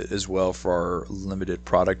guilty of it as well for our limited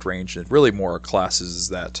product range, and really more our classes, is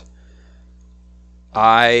that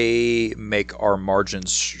I make our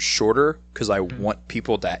margins shorter because I want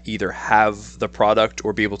people to either have the product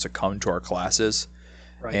or be able to come to our classes.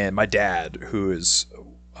 Right. And my dad, who is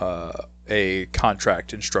a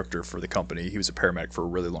contract instructor for the company, he was a paramedic for a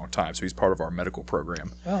really long time, so he's part of our medical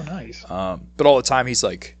program. Oh, nice. But all the time he's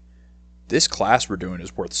like, this class we're doing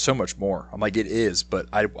is worth so much more. I'm like, it is, but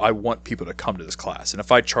I want people to come to this class. And if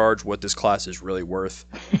I charge what this class is really worth,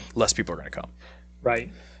 less people are going to come. Right.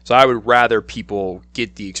 So I would rather people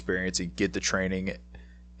get the experience and get the training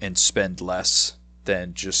and spend less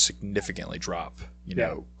than just significantly drop,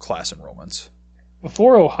 class enrollments.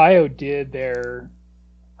 Before Ohio did their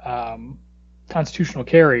constitutional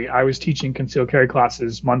carry, I was teaching concealed carry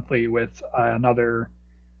classes monthly with another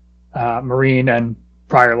Marine and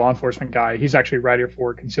prior law enforcement guy. He's actually a writer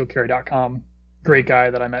for concealedcarry.com. Great guy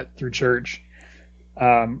that I met through church.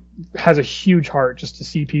 Has a huge heart just to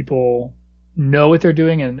see people know what they're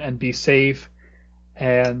doing and be safe.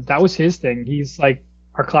 And that was his thing. He's like,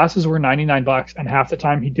 our classes were $99, and half the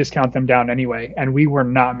time he'd discount them down anyway, and we were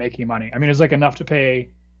not making money. I mean, it was like enough to pay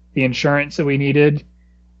the insurance that we needed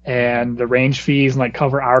and the range fees and like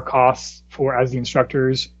cover our costs for as the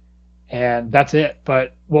instructors, and that's it.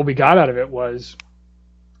 But what we got out of it was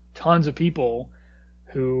tons of people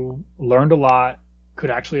who learned a lot, could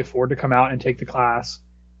actually afford to come out and take the class,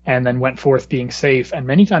 and then went forth being safe, and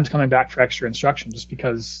many times coming back for extra instruction just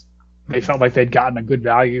because they felt like they'd gotten a good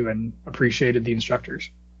value and appreciated the instructors.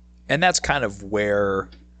 And that's kind of where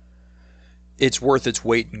it's worth its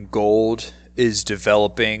weight in gold, is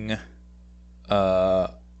developing I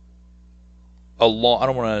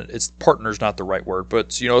don't want to, it's partner's not the right word,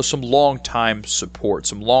 but some long-time support,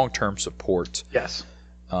 some long-term support. Yes.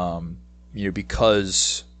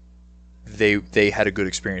 Because they had a good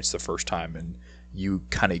experience the first time, and you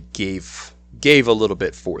kind of gave a little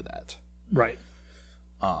bit for that. Right.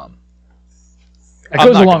 It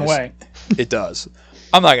goes a long way. It does.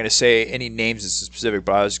 I'm not going to say any names as specific,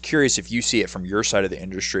 but I was curious if you see it from your side of the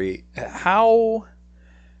industry. How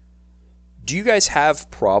do you guys have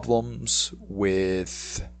problems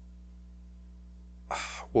with,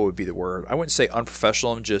 what would be the word? I wouldn't say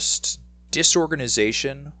unprofessional, just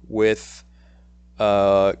disorganization with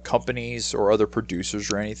companies or other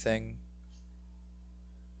producers or anything?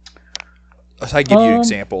 I give you an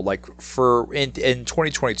example. Like in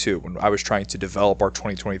 2022, when I was trying to develop our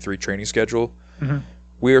 2023 training schedule,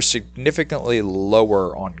 we are significantly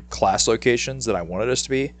lower on class locations than I wanted us to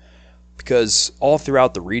be, because all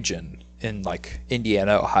throughout the region, in like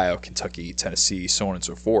Indiana, Ohio, Kentucky, Tennessee, so on and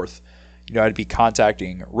so forth, I'd be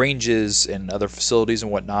contacting ranges and other facilities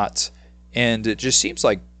and whatnot, and it just seems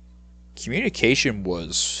like communication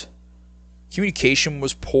was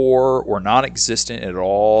poor or non-existent at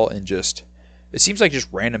all, and just it seems like just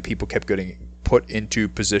random people kept getting put into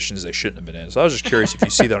positions they shouldn't have been in. So I was just curious if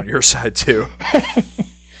you see that on your side too.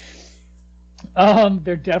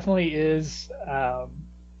 There definitely is,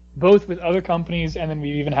 both with other companies, and then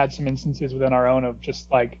we've even had some instances within our own of just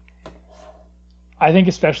like, I think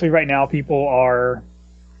especially right now,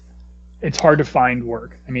 it's hard to find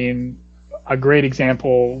work. I mean, a great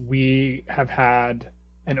example, we have had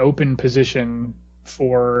an open position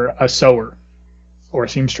for a sewer or a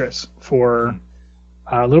seamstress for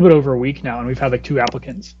a little bit over a week now, and we've had like 2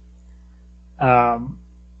 applicants.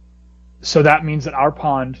 So that means that our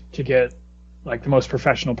pond to get like the most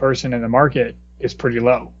professional person in the market is pretty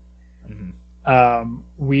low.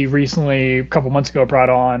 We recently, a couple months ago, brought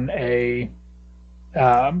on a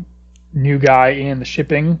new guy in the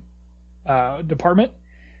shipping department,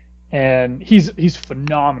 and he's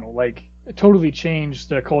phenomenal. Like, it totally changed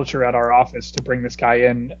the culture at our office to bring this guy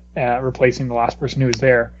in, replacing the last person who was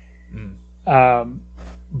there.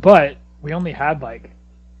 But we only had like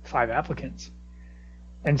 5 applicants,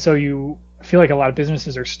 and so you feel like a lot of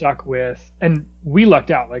businesses are stuck with, and we lucked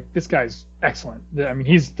out. Like, this guy's excellent. I mean,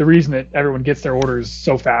 he's the reason that everyone gets their orders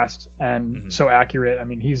so fast and so accurate. I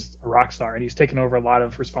mean, he's a rock star, and he's taken over a lot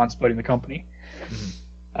of responsibility in the company.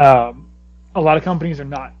 A lot of companies are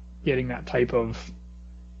not getting that type of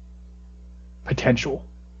potential,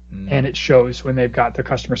 and it shows when they've got their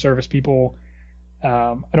customer service people. I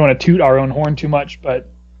don't want to toot our own horn too much, but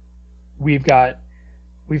we've had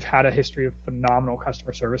a history of phenomenal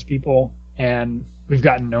customer service people, and we've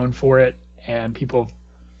gotten known for it, and people have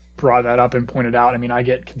brought that up and pointed out. I mean, I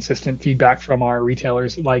get consistent feedback from our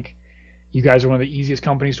retailers like, you guys are one of the easiest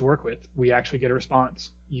companies to work with. We actually get a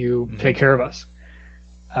response. You take care of us.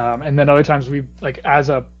 And then other times as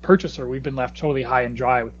a purchaser, we've been left totally high and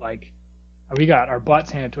dry with like, we got our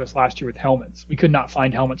butts handed to us last year with helmets. We could not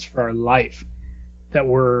find helmets for our life that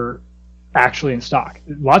were actually in stock.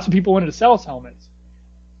 Lots of people wanted to sell us helmets.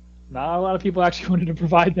 Not a lot of people actually wanted to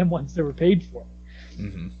provide them once they were paid for.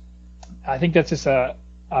 I think that's just a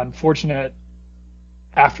unfortunate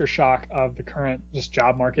aftershock of the current just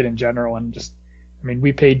job market in general, and just, I mean,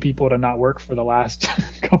 we paid people to not work for the last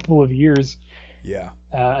couple of years. Yeah.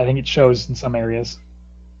 I think it shows in some areas.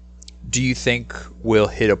 Do you think we'll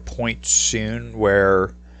hit a point soon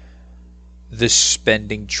where this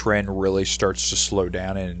spending trend really starts to slow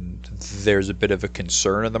down and there's a bit of a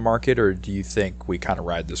concern in the market, or do you think we kind of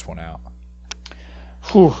ride this one out?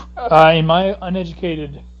 In my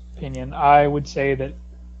uneducated opinion, I would say that,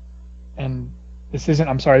 and this isn't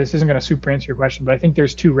going to super answer your question, but I think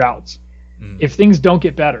there's 2 routes. If things don't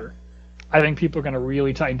get better, I think people are going to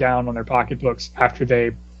really tighten down on their pocketbooks after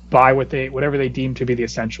they buy whatever they deem to be the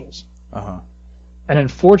essentials. And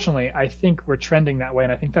unfortunately, I think we're trending that way,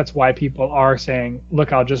 and I think that's why people are saying,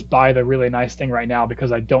 look, I'll just buy the really nice thing right now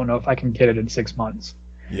because I don't know if I can get it in 6 months.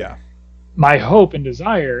 Yeah. My hope and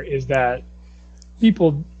desire is that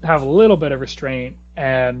people have a little bit of restraint,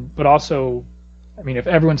 but also, I mean, if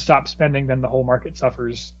everyone stops spending, then the whole market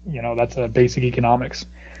suffers. That's a basic economics.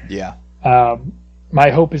 Yeah. My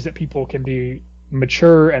hope is that people can be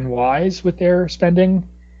mature and wise with their spending.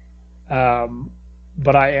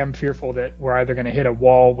 But I am fearful that we're either going to hit a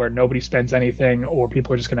wall where nobody spends anything, or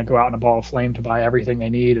people are just going to go out in a ball of flame to buy everything they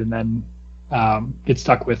need, and then get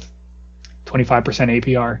stuck with 25%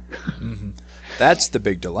 APR. Mm-hmm. That's the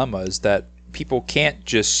big dilemma, is that people can't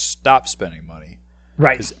just stop spending money.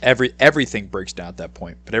 Right. Because everything breaks down at that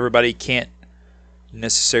point. But everybody can't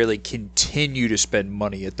necessarily continue to spend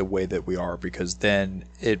money at the way that we are, because then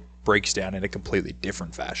it breaks down in a completely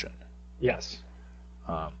different fashion. Yes.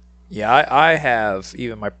 Yeah, I have,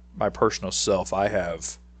 even my personal self, I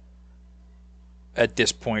have at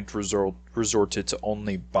this point resorted to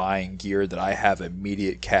only buying gear that I have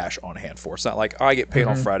immediate cash on hand for. It's not like, I get paid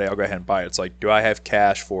on Friday, I'll go ahead and buy it. It's like, do I have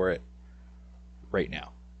cash for it right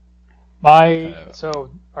now? So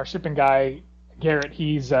our shipping guy, Garrett,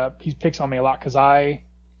 he picks on me a lot because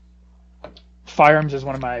firearms is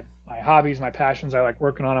one of my hobbies, my passions. I like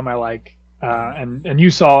working on them. I like, and you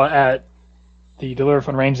saw at the Deliver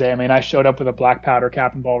Fun Range Day, I mean, I showed up with a black powder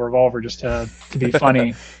cap and ball revolver just to be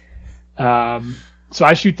funny. So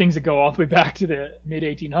I shoot things that go all the way back to the mid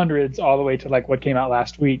 1800s, all the way to like what came out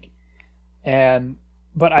last week.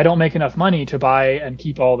 But I don't make enough money to buy and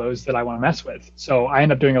keep all those that I want to mess with. So I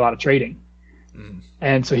end up doing a lot of trading.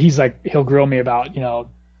 And so he'll grill me about,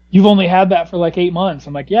 you've only had that for like 8 months.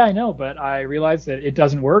 I'm like, yeah, I know, but I realize that it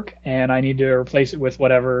doesn't work and I need to replace it with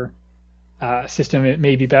whatever system it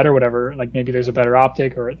may be better, whatever, like maybe there's a better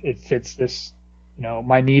optic or it fits this,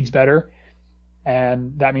 my needs better.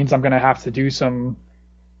 And that means I'm going to have to do some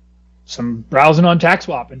browsing on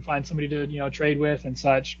TaxSwap and find somebody to, trade with and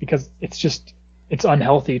such, because it's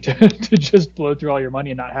unhealthy to just blow through all your money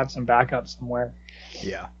and not have some backup somewhere.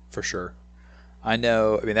 Yeah, for sure. I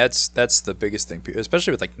know. I mean, that's the biggest thing, especially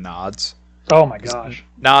with like nods. Oh my gosh.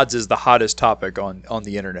 Nods is the hottest topic on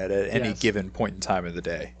the internet at any given point in time of the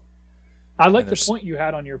day. I like the point you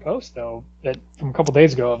had on your post though, that from a couple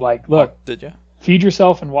days ago of like, look, did you feed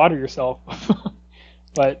yourself and water yourself,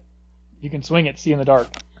 but you can swing it, see in the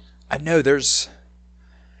dark. I know there's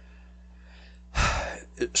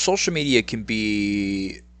social media can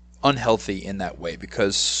be unhealthy in that way,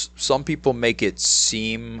 because some people make it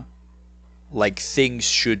seem like things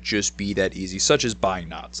should just be that easy, such as buying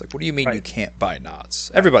nods. Like, what do you mean you can't buy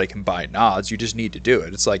nods? Everybody can buy nods. You just need to do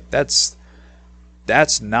it. It's like, that's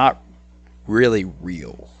not really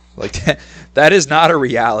real. Like, that is not a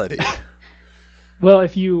reality. Well, I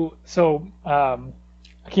don't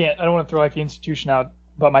want to throw like the institution out,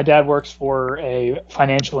 but my dad works for a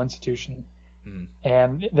financial institution.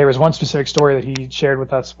 And there was one specific story that he shared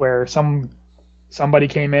with us where somebody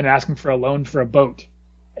came in asking for a loan for a boat,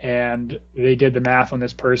 and they did the math on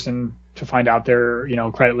this person to find out their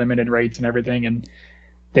credit limit and rates and everything, and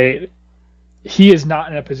he is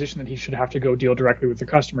not in a position that he should have to go deal directly with the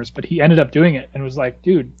customers, but he ended up doing it and was like,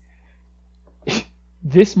 dude,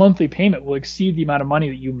 this monthly payment will exceed the amount of money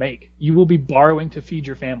that you make. You will be borrowing to feed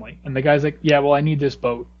your family. And the guy's like, yeah, well, I need this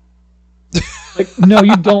boat. Like, no,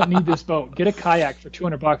 you don't need this boat. Get a kayak for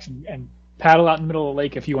 $200 and paddle out in the middle of the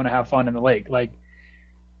lake if you want to have fun in the lake. Like,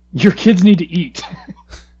 your kids need to eat.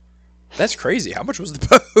 That's crazy. How much was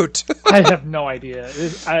the boat? I have no idea.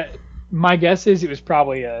 My guess is it was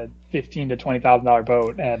probably a $15,000 to $20,000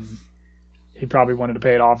 boat, and he probably wanted to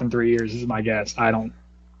pay it off in 3 years. Is my guess.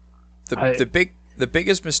 The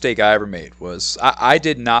biggest mistake I ever made was I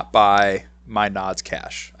did not buy my nods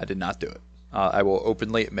cash. I did not do it. I will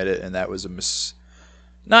openly admit it, and that was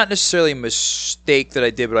not necessarily a mistake that I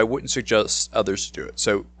did, but I wouldn't suggest others to do it.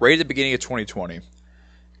 So right at the beginning of 2020,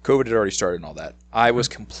 COVID had already started and all that. I was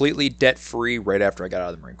completely debt-free right after I got out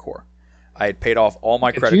of the Marine Corps. I had paid off all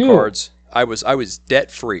my credit cards. I was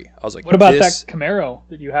debt-free. I was like, what about that Camaro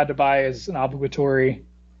that you had to buy as an obligatory?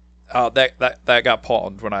 That got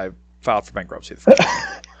pawned when I filed for bankruptcy the first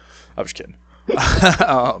time. I was kidding.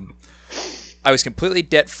 I was completely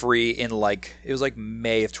debt-free in it was like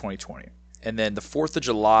May of 2020. And then the 4th of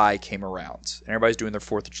July came around, and everybody's doing their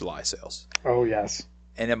 4th of July sales. Oh, yes.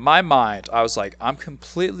 And in my mind, I was like, I'm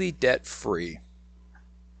completely debt-free.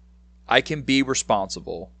 I can be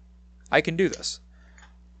responsible. I can do this.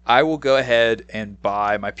 I will go ahead and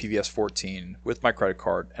buy my PVS 14 with my credit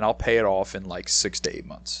card, and I'll pay it off in 6 to 8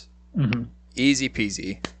 months. Mm-hmm. Easy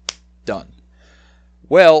peasy. Done.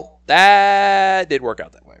 Well, that did work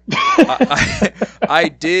out that way. I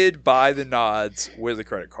did buy the nods with a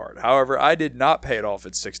credit card. However, I did not pay it off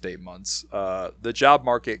in 6 to 8 months. The job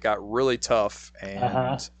market got really tough,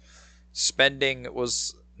 and spending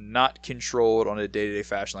was not controlled on a day-to-day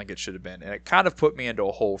fashion like it should have been. And it kind of put me into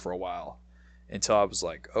a hole for a while until I was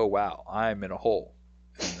like, oh, wow, I'm in a hole.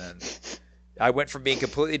 And then I went from being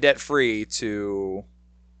completely debt-free to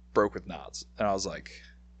broke with nods. And I was like,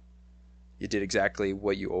 you did exactly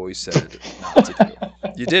what you always said not to do.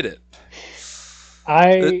 You did it.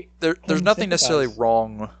 There's nothing necessarily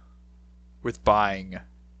wrong with buying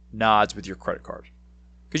nods with your credit card.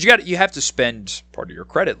 Because you have to spend part of your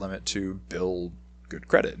credit limit to build good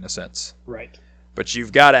credit in a sense. Right. But you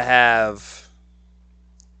got to have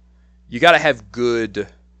good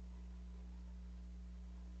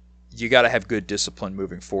discipline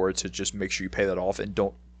moving forward to just make sure you pay that off and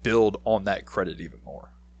don't build on that credit even more.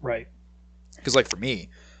 Right. Because like for me,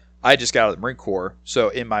 I just got out of the Marine Corps, so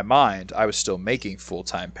in my mind, I was still making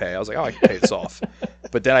full-time pay. I was like, oh, I can pay this off.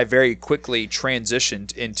 But then I very quickly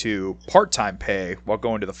transitioned into part-time pay while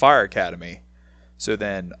going to the fire academy. So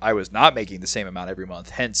then I was not making the same amount every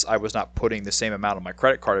month. Hence, I was not putting the same amount on my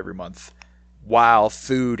credit card every month while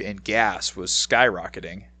food and gas was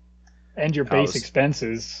skyrocketing. And your base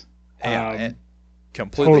expenses and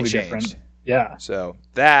completely totally changed. Different. Yeah. So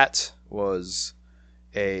that was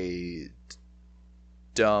a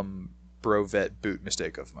dumb brovet boot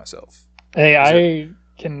mistake of myself. Hey,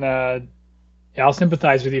 I'll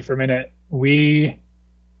sympathize with you for a minute. I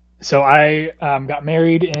got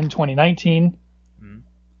married in 2019,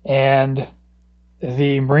 and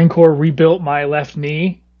the Marine Corps rebuilt my left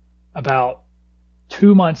knee about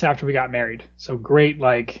 2 months after we got married. So great,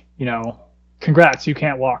 congrats, you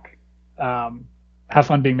can't walk. Have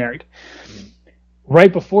fun being married.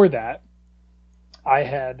 Right before that, I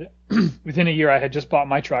had, within a year, I had just bought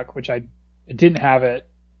my truck, which I didn't have at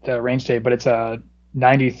the range day, but it's a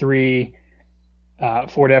 93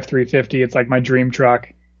 Ford F-350. It's like my dream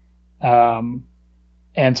truck. And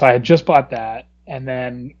so I had just bought that, and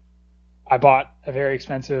then I bought a very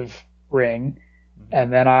expensive ring,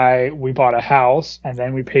 and then we bought a house, and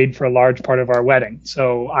then we paid for a large part of our wedding.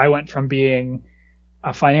 So I went from being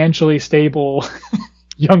a financially stable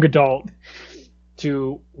young adult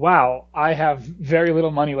to, wow, I have very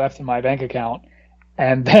little money left in my bank account.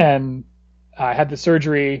 And then I had the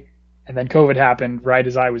surgery, and then COVID happened right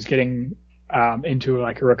as I was getting into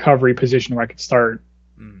like a recovery position where I could start,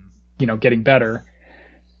 getting better.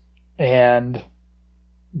 And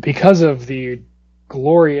because of the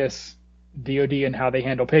glorious DOD and how they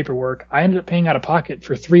handle paperwork, I ended up paying out of pocket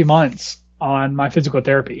for 3 months on my physical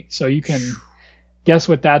therapy. So you can guess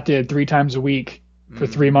what that did 3 times a week for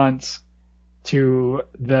 3 months to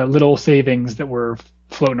the little savings that were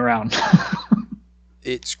floating around.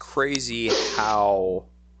 It's crazy how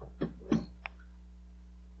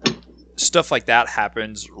stuff like that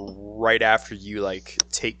happens right after you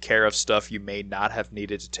take care of stuff you may not have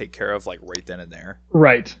needed to take care of right then and there.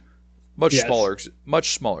 Right. Much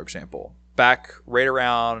smaller example. Back right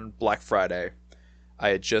around Black Friday,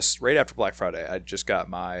 right after Black Friday, I just got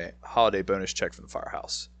my holiday bonus check from the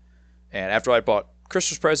firehouse. And after I bought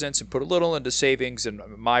Christmas presents and put a little into savings and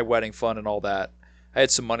my wedding fund and all that, I had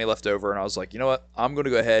some money left over, and I was like, you know what? I'm going to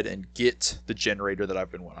go ahead and get the generator that I've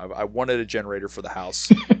been wanting. I wanted a generator for the house.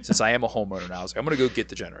 Since I am a homeowner now, I was like, I'm going to go get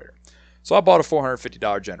the generator. So I bought a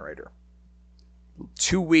 $450 generator.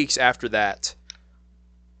 2 weeks after that,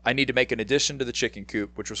 I need to make an addition to the chicken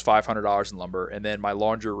coop, which was $500 in lumber, and then my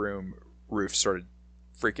laundry room roof started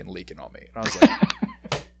freaking leaking on me. And I was like,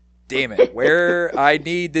 damn it, I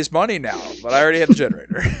need this money now, but I already have the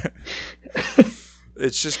generator.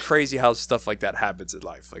 It's just crazy how stuff like that happens in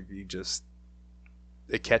life.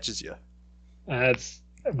 It catches you.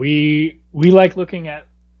 We like looking at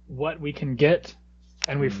what we can get,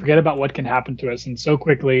 and we forget about what can happen to us. And so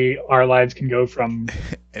quickly, our lives can go from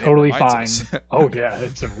totally fine. Oh yeah,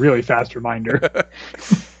 it's a really fast reminder.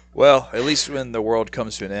 Well, at least when the world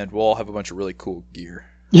comes to an end, we'll all have a bunch of really cool gear.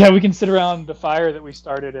 Yeah, we can sit around the fire that we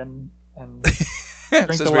started and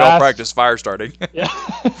drink since we all practice fire starting. Yeah.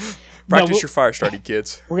 Practice your fire starting,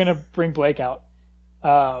 kids. We're going to bring Blake out.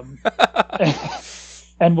 And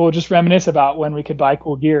we'll just reminisce about when we could buy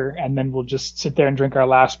cool gear, and then we'll just sit there and drink our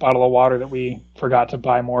last bottle of water that we forgot to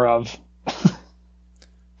buy more of.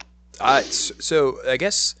 So I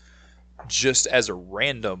guess just as a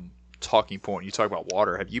random talking point, you talk about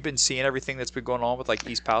water. Have you been seeing everything that's been going on with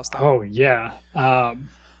East Palestine? Oh, yeah. I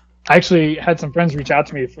actually had some friends reach out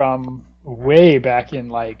to me from way back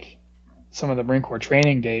in some of the Marine Corps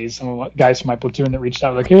training days, some of the guys from my platoon that reached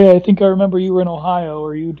out hey, I think I remember you were in Ohio.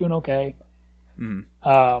 Are you doing okay?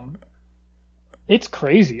 Mm-hmm. It's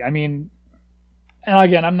crazy. I mean, and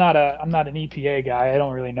again, I'm not an EPA guy. I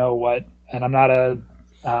don't really know and I'm not a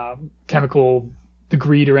chemical the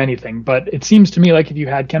greed or anything, but it seems to me like if you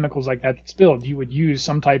had chemicals like that spilled, you would use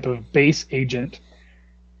some type of base agent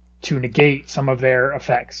to negate some of their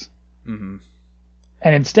effects. Mm-hmm.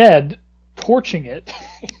 And instead, torching it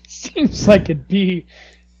seems like it'd be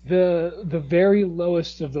the very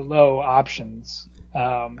lowest of the low options.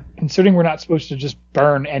 Considering we're not supposed to just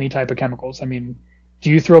burn any type of chemicals. I mean, do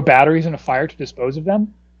you throw batteries in a fire to dispose of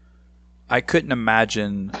them? I couldn't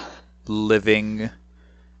imagine living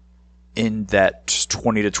in that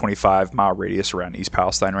 20 to 25 mile radius around East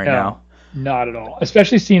Palestine right now. Not at all.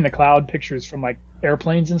 Especially seeing the cloud pictures from like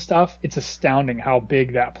airplanes and stuff. It's astounding how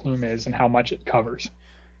big that plume is and how much it covers.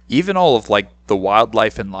 Even all of like the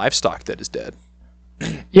wildlife and livestock that is dead.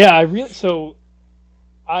 Yeah, I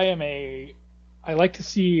like to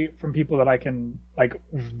see from people that I can like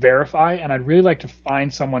verify, and I'd really like to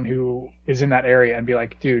find someone who is in that area and be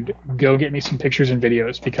like, dude, go get me some pictures and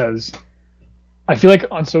videos, because I feel like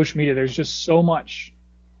on social media there's just so much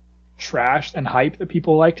trash and hype that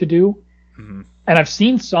people like to do. Mm-hmm. And I've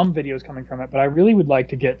seen some videos coming from it, but I really would like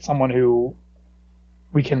to get someone who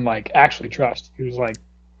we can like actually trust, who's like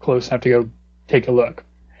close enough to go take a look.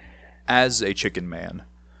 As a chicken man,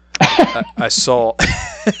 I saw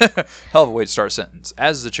hell of a way to start a sentence.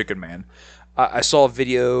 As the chicken man, I saw a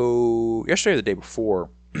video yesterday or the day before.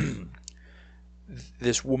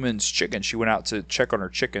 This woman's chicken, she went out to check on her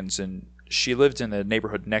chickens, and she lived in the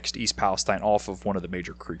neighborhood next to East Palestine off of one of the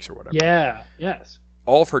major creeks or whatever. Yeah, yes.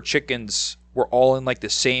 All of her chickens were all in like the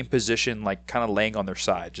same position, like kind of laying on their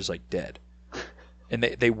side, just like dead. And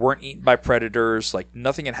they weren't eaten by predators, like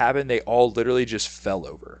nothing had happened. They all literally just fell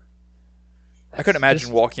over. I couldn't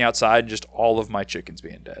imagine walking outside and just all of my chickens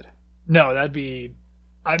being dead. No, it'd be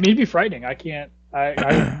frightening.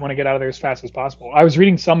 I want to get out of there as fast as possible. I was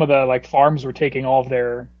reading some of the like farms were taking all of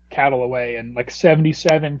their cattle away, and like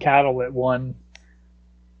 77 cattle at one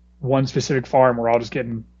specific farm were all just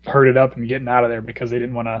getting herded up and getting out of there because they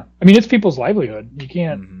didn't want to. I mean, it's people's livelihood. You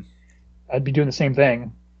can't. Mm-hmm. I'd be doing the same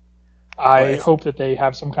thing. I hope that they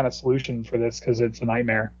have some kind of solution for this, because it's a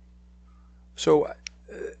nightmare. So,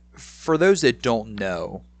 for those that don't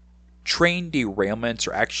know, train derailments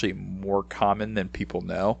are actually more common than people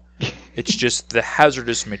know. It's just the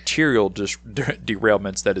hazardous material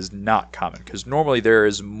derailments that is not common, because normally there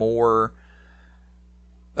is more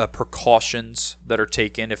precautions that are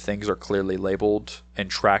taken if things are clearly labeled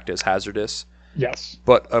and tracked as hazardous. Yes.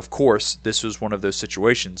 But of course, this was one of those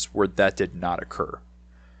situations where that did not occur.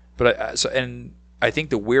 But I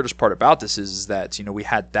think the weirdest part about this is that, you know, we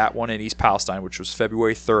had that one in East Palestine, which was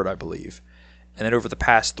February 3rd, I believe. And then over the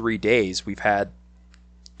past 3 days, we've had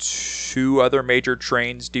 2 other major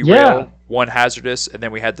trains derail, one hazardous, and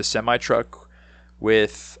then we had the semi-truck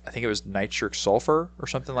with, I think it was nitric sulfur or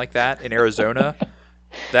something like that in Arizona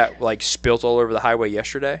that like spilt all over the highway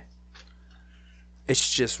yesterday.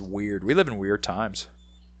 It's just weird. We live in weird times.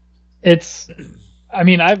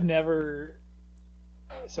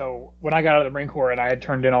 So when I got out of the Marine Corps and I had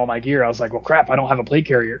turned in all my gear, I was like, well, crap, I don't have a plate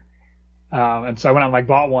carrier. And so I went out and like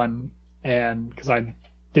bought one, and because I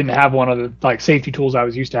didn't have one of the like safety tools I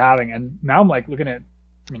was used to having. And now I'm like looking at,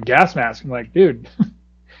 gas masks. I'm like, dude,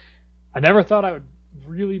 I never thought I would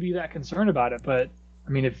really be that concerned about it. But I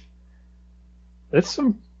mean, if it's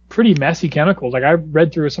some pretty messy chemicals. Like I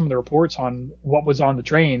read through some of the reports on what was on the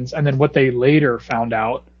trains and then what they later found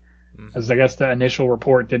out. As I guess the initial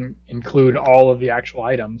report didn't include all of the actual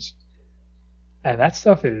items. And that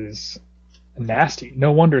stuff is nasty.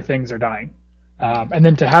 No wonder things are dying. And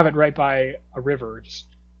then to have it right by a river, just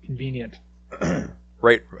convenient.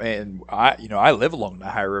 Right, and I live along the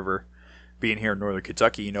Ohio River, being here in northern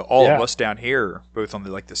Kentucky. All of us down here, both on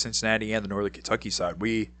the Cincinnati and the northern Kentucky side,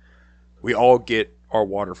 we all get our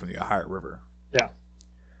water from the Ohio River. Yeah.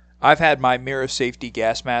 I've had my Mirror Safety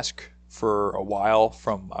gas mask for a while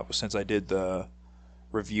since I did the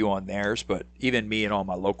review on theirs, but even me and all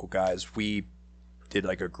my local guys, we did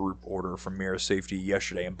like a group order from Mirror Safety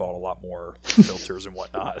yesterday and bought a lot more filters and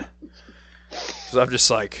whatnot. So I'm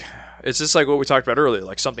just like, it's just like what we talked about earlier.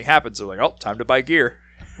 Like something happens, they're like, oh, time to buy gear.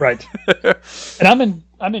 Right. And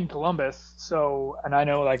I'm in Columbus, and I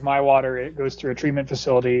know like my water, it goes through a treatment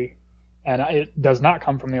facility, and it does not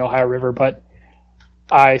come from the Ohio River, but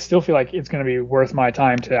I still feel like it's going to be worth my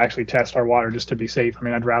time to actually test our water just to be safe. I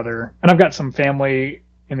mean, I'd rather, and I've got some family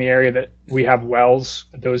in the area that we have wells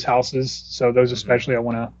at those houses, so those especially I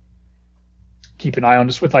want to keep an eye on,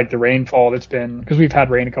 just with like the rainfall that's been, because we've had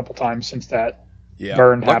rain a couple times since that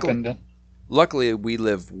burn happened. Luckily, we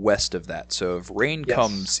live west of that, so if rain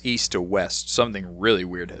comes east to west, something really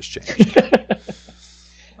weird has changed.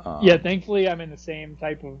 Yeah, thankfully I'm in the same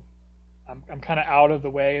type of, I'm kind of out of the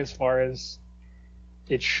way as far as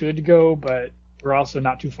it should go, but we're also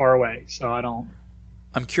not too far away. So I don't.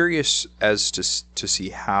 I'm curious as to see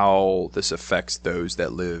how this affects those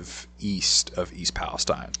that live east of East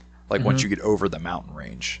Palestine. Like once you get over the mountain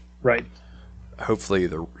range, Right. hopefully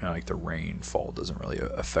the the rainfall doesn't really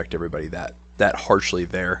affect everybody that harshly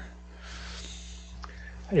there.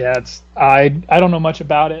 Yeah, I don't know much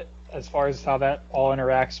about it as far as how that all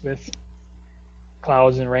interacts with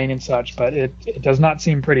clouds and rain and such, but it does not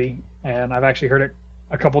seem pretty. And I've actually heard it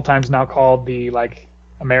a couple times now called the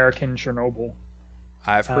American Chernobyl.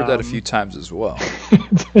 I've heard that a few times as well.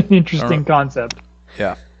 It's an interesting concept.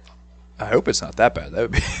 Yeah. I hope it's not that bad.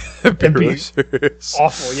 That would be really serious.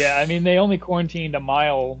 Awful. Yeah, I mean they only quarantined a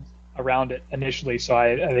mile around it initially, so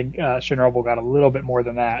I think Chernobyl got a little bit more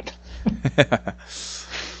than that.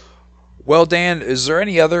 Well, Dan, is there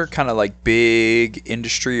any other kind of like big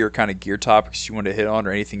industry or kind of gear topics you want to hit on,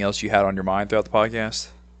 or anything else you had on your mind throughout the podcast?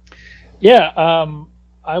 Yeah,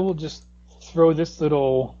 I will just throw this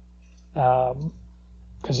little,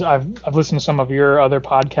 because I've listened to some of your other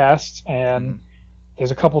podcasts, and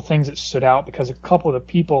there's a couple things that stood out because a couple of the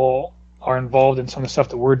people are involved in some of the stuff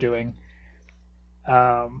that we're doing,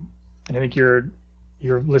 and I think your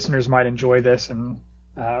listeners might enjoy this and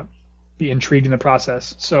be intrigued in the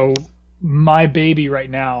process. So my baby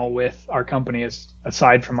right now with our company, is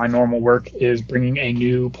aside from my normal work, is bringing a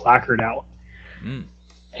new placard out.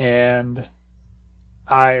 And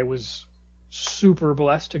I was super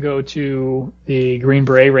blessed to go to the Green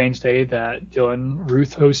Beret Range Day that Dylan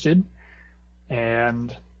Ruth hosted,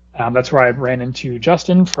 and that's where I ran into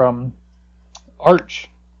Justin from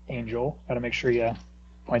Archangel. Got to make sure you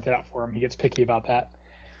point that out for him. He gets picky about that.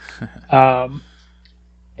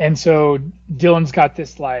 And so Dylan's got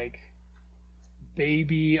this like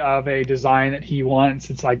baby of a design that he wants.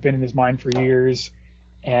 It's like been in his mind for years,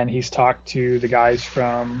 and he's talked to the guys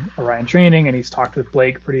from Orion Training, and he's talked with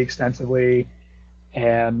Blake pretty extensively.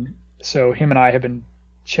 And so him and I have been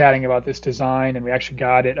chatting about this design, and we actually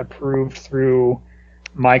got it approved through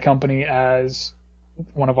my company as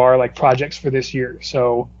one of our like projects for this year.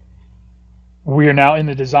 So we are now in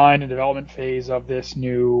the design and development phase of this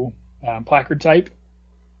new placard type.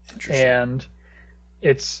 And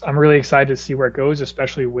I'm really excited to see where it goes,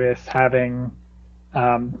 especially with having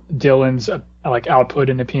Dylan's like output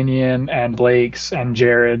and opinion, and Blake's and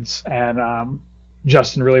Jared's, and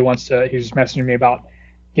Justin really wants to. He was messaging me about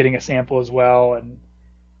getting a sample as well, and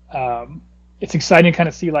it's exciting to kind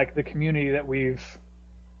of see like the community that we've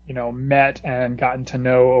met and gotten to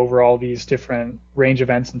know over all these different range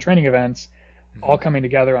events and training events, all coming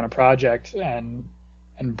together on a project and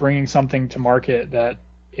bringing something to market that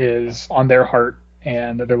is on their heart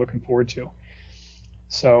and that they're looking forward to.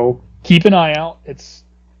 So keep an eye out. It's,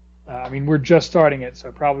 we're just starting it, so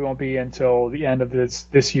it probably won't be until the end of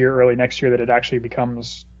this year, early next year, that it actually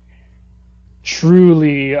becomes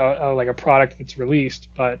truly like a product that's released.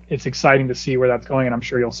 But it's exciting to see where that's going, and I'm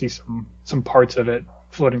sure you'll see some parts of it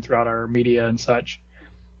floating throughout our media and such.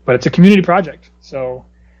 But it's a community project, so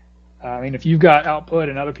if you've got output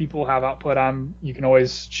and other people have output, you can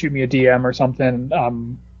always shoot me a DM or something.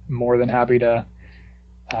 I'm more than happy to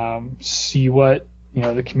see what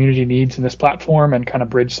the community needs in this platform and kind of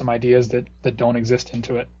bridge some ideas that don't exist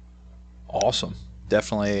into it. Awesome.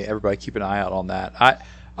 Definitely, everybody keep an eye out on that.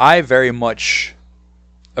 I very much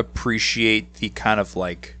appreciate the kind of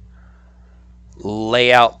like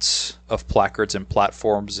layouts of placards and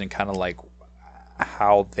platforms, and kind of like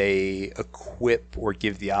how they equip or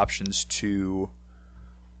give the options to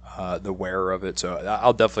the wearer of it. So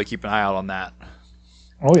I'll definitely keep an eye out on that.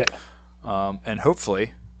 Oh yeah. And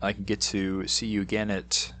hopefully I can get to see you again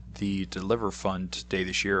at the Deliver Fund Day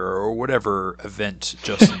this year, or whatever event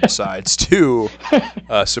Justin decides to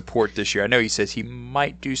support this year. I know he says he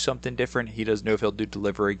might do something different. He doesn't know if he'll do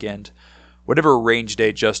Deliver again. Whatever range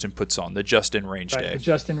day Justin puts on, the Justin Range Day. The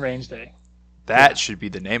Justin Range Day. That should be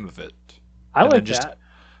the name of it. I like that.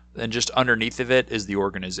 And just underneath of it is the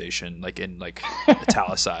organization, like in like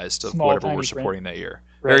italicized of Small, whatever we're tiny supporting print. that year.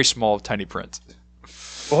 Right. Very small, tiny print.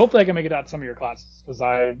 Well, hopefully I can make it out to some of your classes,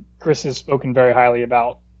 because Chris has spoken very highly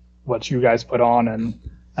about what you guys put on, and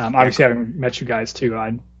obviously having met you guys too,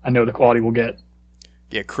 I know the quality we'll get.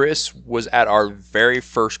 Yeah, Chris was at our very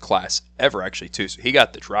first class ever, actually, too. So he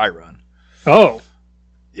got the dry run. Oh.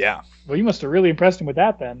 Yeah. Well, you must have really impressed him with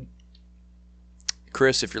that then.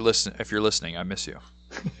 Chris, if you're listening, I miss you.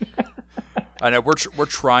 I know we're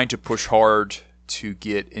trying to push hard to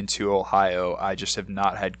get into Ohio. I just have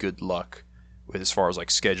not had good luck with as far as like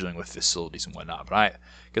scheduling with facilities and whatnot. But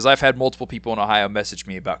because I've had multiple people in Ohio message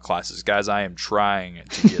me about classes. Guys, I am trying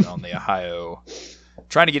to get on the Ohio,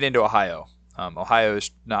 trying to get into Ohio. Ohio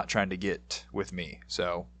is not trying to get with me,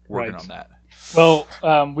 so working on that. Well,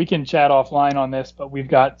 we can chat offline on this, but we've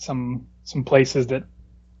got some places that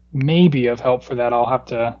may be of help for that.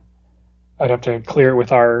 I'd have to clear it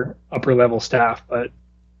with our upper level staff, but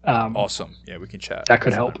Awesome. Yeah, we can chat. That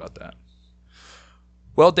could help about that.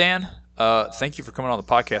 Well, Dan, thank you for coming on the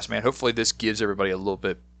podcast, man. Hopefully this gives everybody a little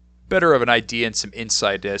bit better of an idea and some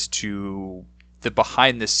insight as to the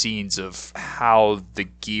behind the scenes of how the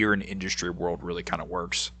gear and industry world really kind of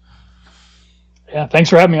works. Yeah, thanks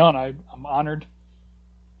for having me on. I'm honored.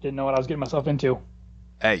 Didn't know what I was getting myself into.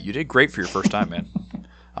 Hey, you did great for your first time, man.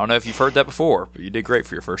 I don't know if you've heard that before, but you did great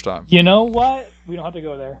for your first time. You know what? We don't have to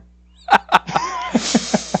go there.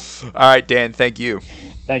 All right, Dan, thank you.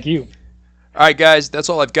 Thank you. All right, guys, that's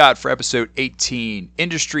all I've got for episode 18,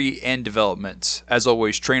 Industry and Development. As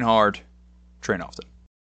always, train hard, train often.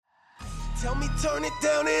 Tell me turn it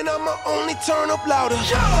down and I'ma only turn up louder.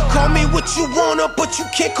 Call me what you wanna, but you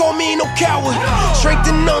can't call me no coward. Strength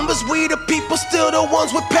in numbers, we the people, still the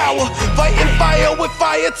ones with power. Fighting fire with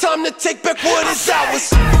fire, time to take back what is ours.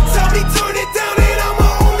 Tell me turn it